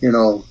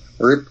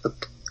 rip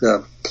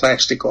the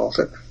plastic off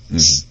it,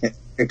 and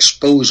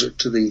expose it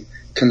to the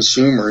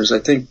consumers. I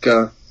think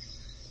I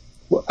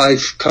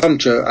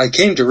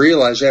came to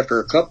realize after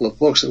a couple of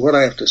books that what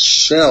I have to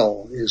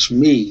sell is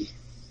me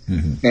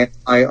and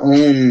my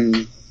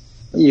own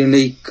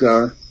unique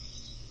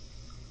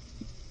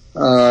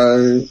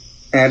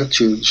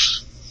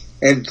attitudes.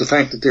 And the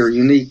fact that they're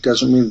unique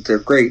doesn't mean that they're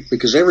great,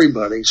 because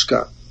everybody's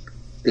got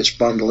this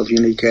bundle of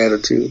unique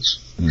attitudes.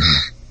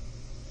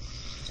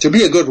 To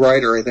be a good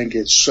writer, I think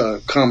it's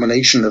a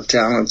combination of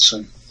talents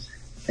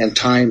and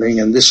timing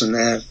and this and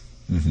that.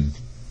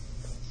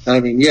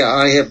 I mean, yeah,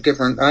 I have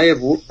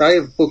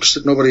books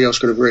that nobody else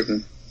could have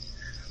written.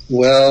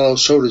 Well,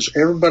 so does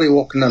everybody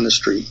walking down the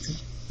street.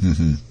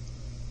 And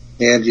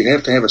you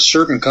have to have a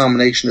certain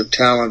combination of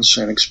talents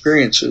and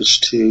experiences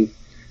to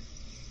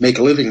make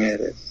a living at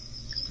it.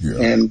 Yeah.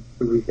 And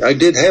I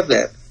did have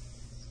that,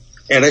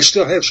 and I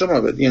still have some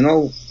of it. You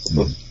know,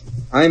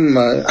 I'm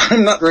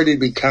not ready to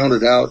be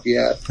counted out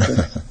yet.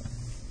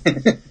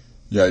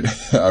 Yeah,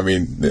 I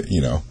mean,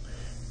 you know,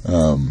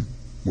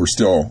 we're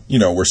still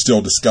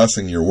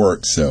discussing your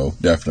work, so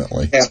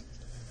definitely. Yeah.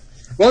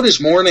 Well, this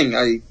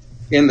morning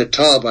in the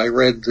tub I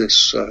read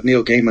this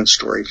Neil Gaiman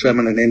story,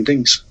 Feminine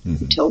Endings.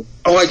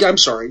 I'm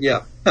sorry.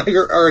 Yeah, I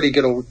already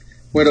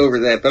went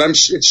over that, but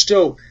it's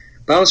still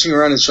bouncing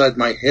around inside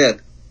my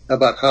head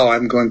about how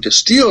I'm going to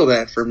steal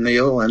that from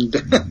Neil and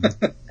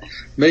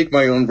make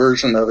my own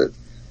version of it.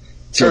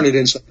 Turn it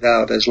inside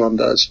out, as one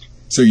does.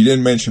 So you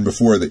didn't mention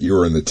before that you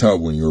were in the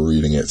tub when you were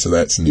reading it, so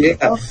that's new.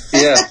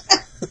 Yeah.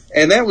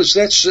 And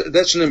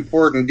that's an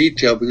important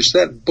detail, because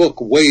that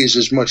book weighs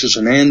as much as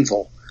an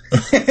anvil.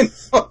 I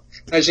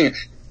was thinking,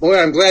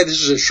 boy, I'm glad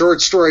this is a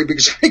short story,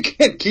 because I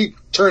can't keep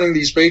turning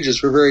these pages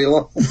for very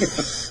long.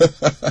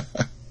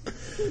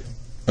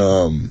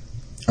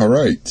 All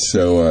right,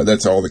 so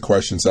that's all the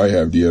questions I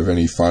have. Do you have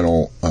any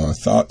final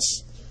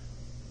thoughts?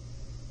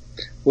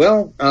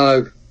 Well,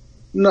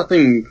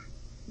 nothing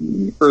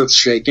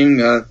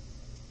earth-shaking.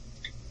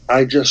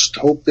 I just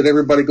hope that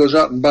everybody goes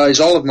out and buys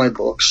all of my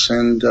books,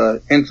 and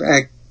in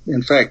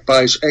fact,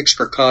 buys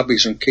extra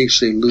copies in case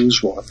they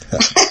lose one.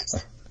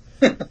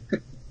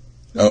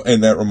 Oh,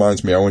 and that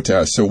reminds me, I want to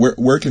ask, so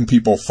where can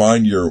people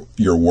find your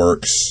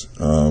works?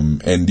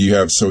 And do you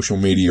have social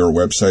media or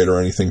website or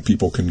anything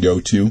people can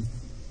go to?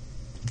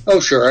 Oh,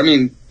 sure. I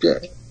mean,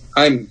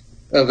 I'm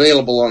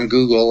available on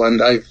Google,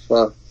 and I've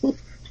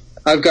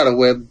got a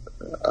web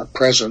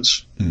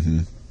presence,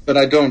 but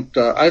I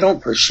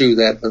don't pursue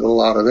that with a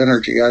lot of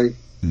energy. I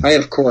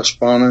have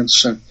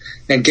correspondence,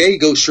 and Gay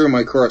goes through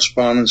my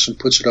correspondence and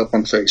puts it up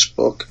on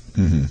Facebook.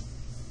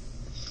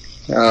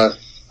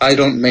 I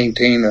don't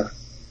maintain a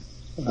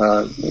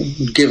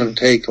give and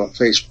take on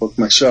Facebook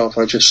myself.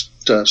 I just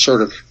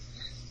sort of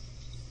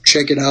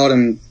check it out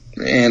and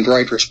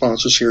write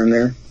responses here and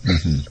there.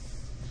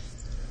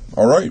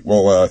 All right.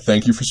 Well,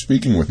 thank you for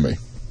speaking with me.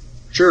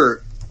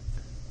 Sure.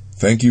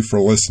 Thank you for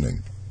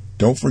listening.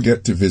 Don't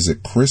forget to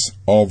visit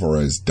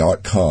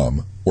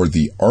chrisalvarez.com or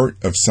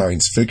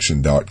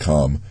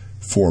theartofsciencefiction.com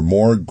for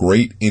more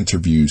great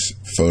interviews,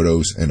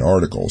 photos, and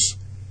articles.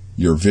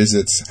 Your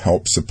visits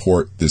help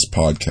support this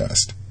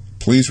podcast.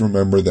 Please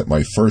remember that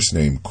my first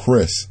name,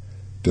 Chris,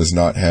 does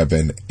not have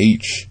an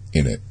H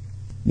in it.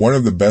 One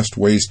of the best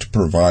ways to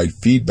provide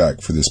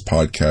feedback for this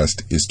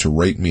podcast is to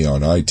rate me on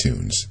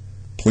iTunes.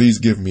 Please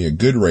give me a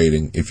good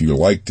rating if you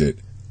liked it,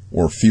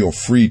 or feel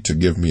free to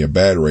give me a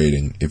bad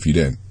rating if you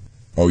didn't.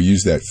 I'll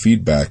use that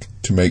feedback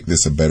to make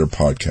this a better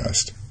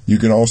podcast. You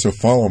can also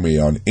follow me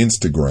on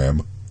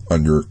Instagram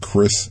under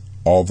Chris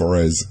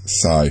Alvarez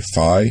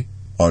Sci-Fi,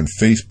 on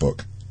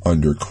Facebook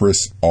under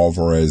Chris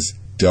Alvarez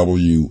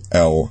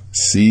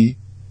WLC,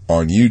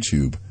 on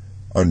YouTube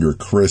under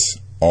Chris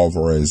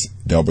Alvarez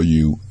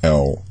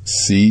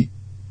WLC,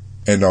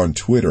 and on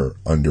Twitter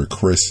under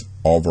Chris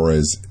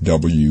Alvarez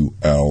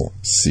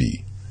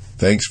WLC.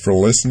 Thanks for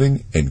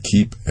listening, and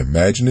keep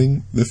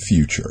imagining the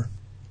future.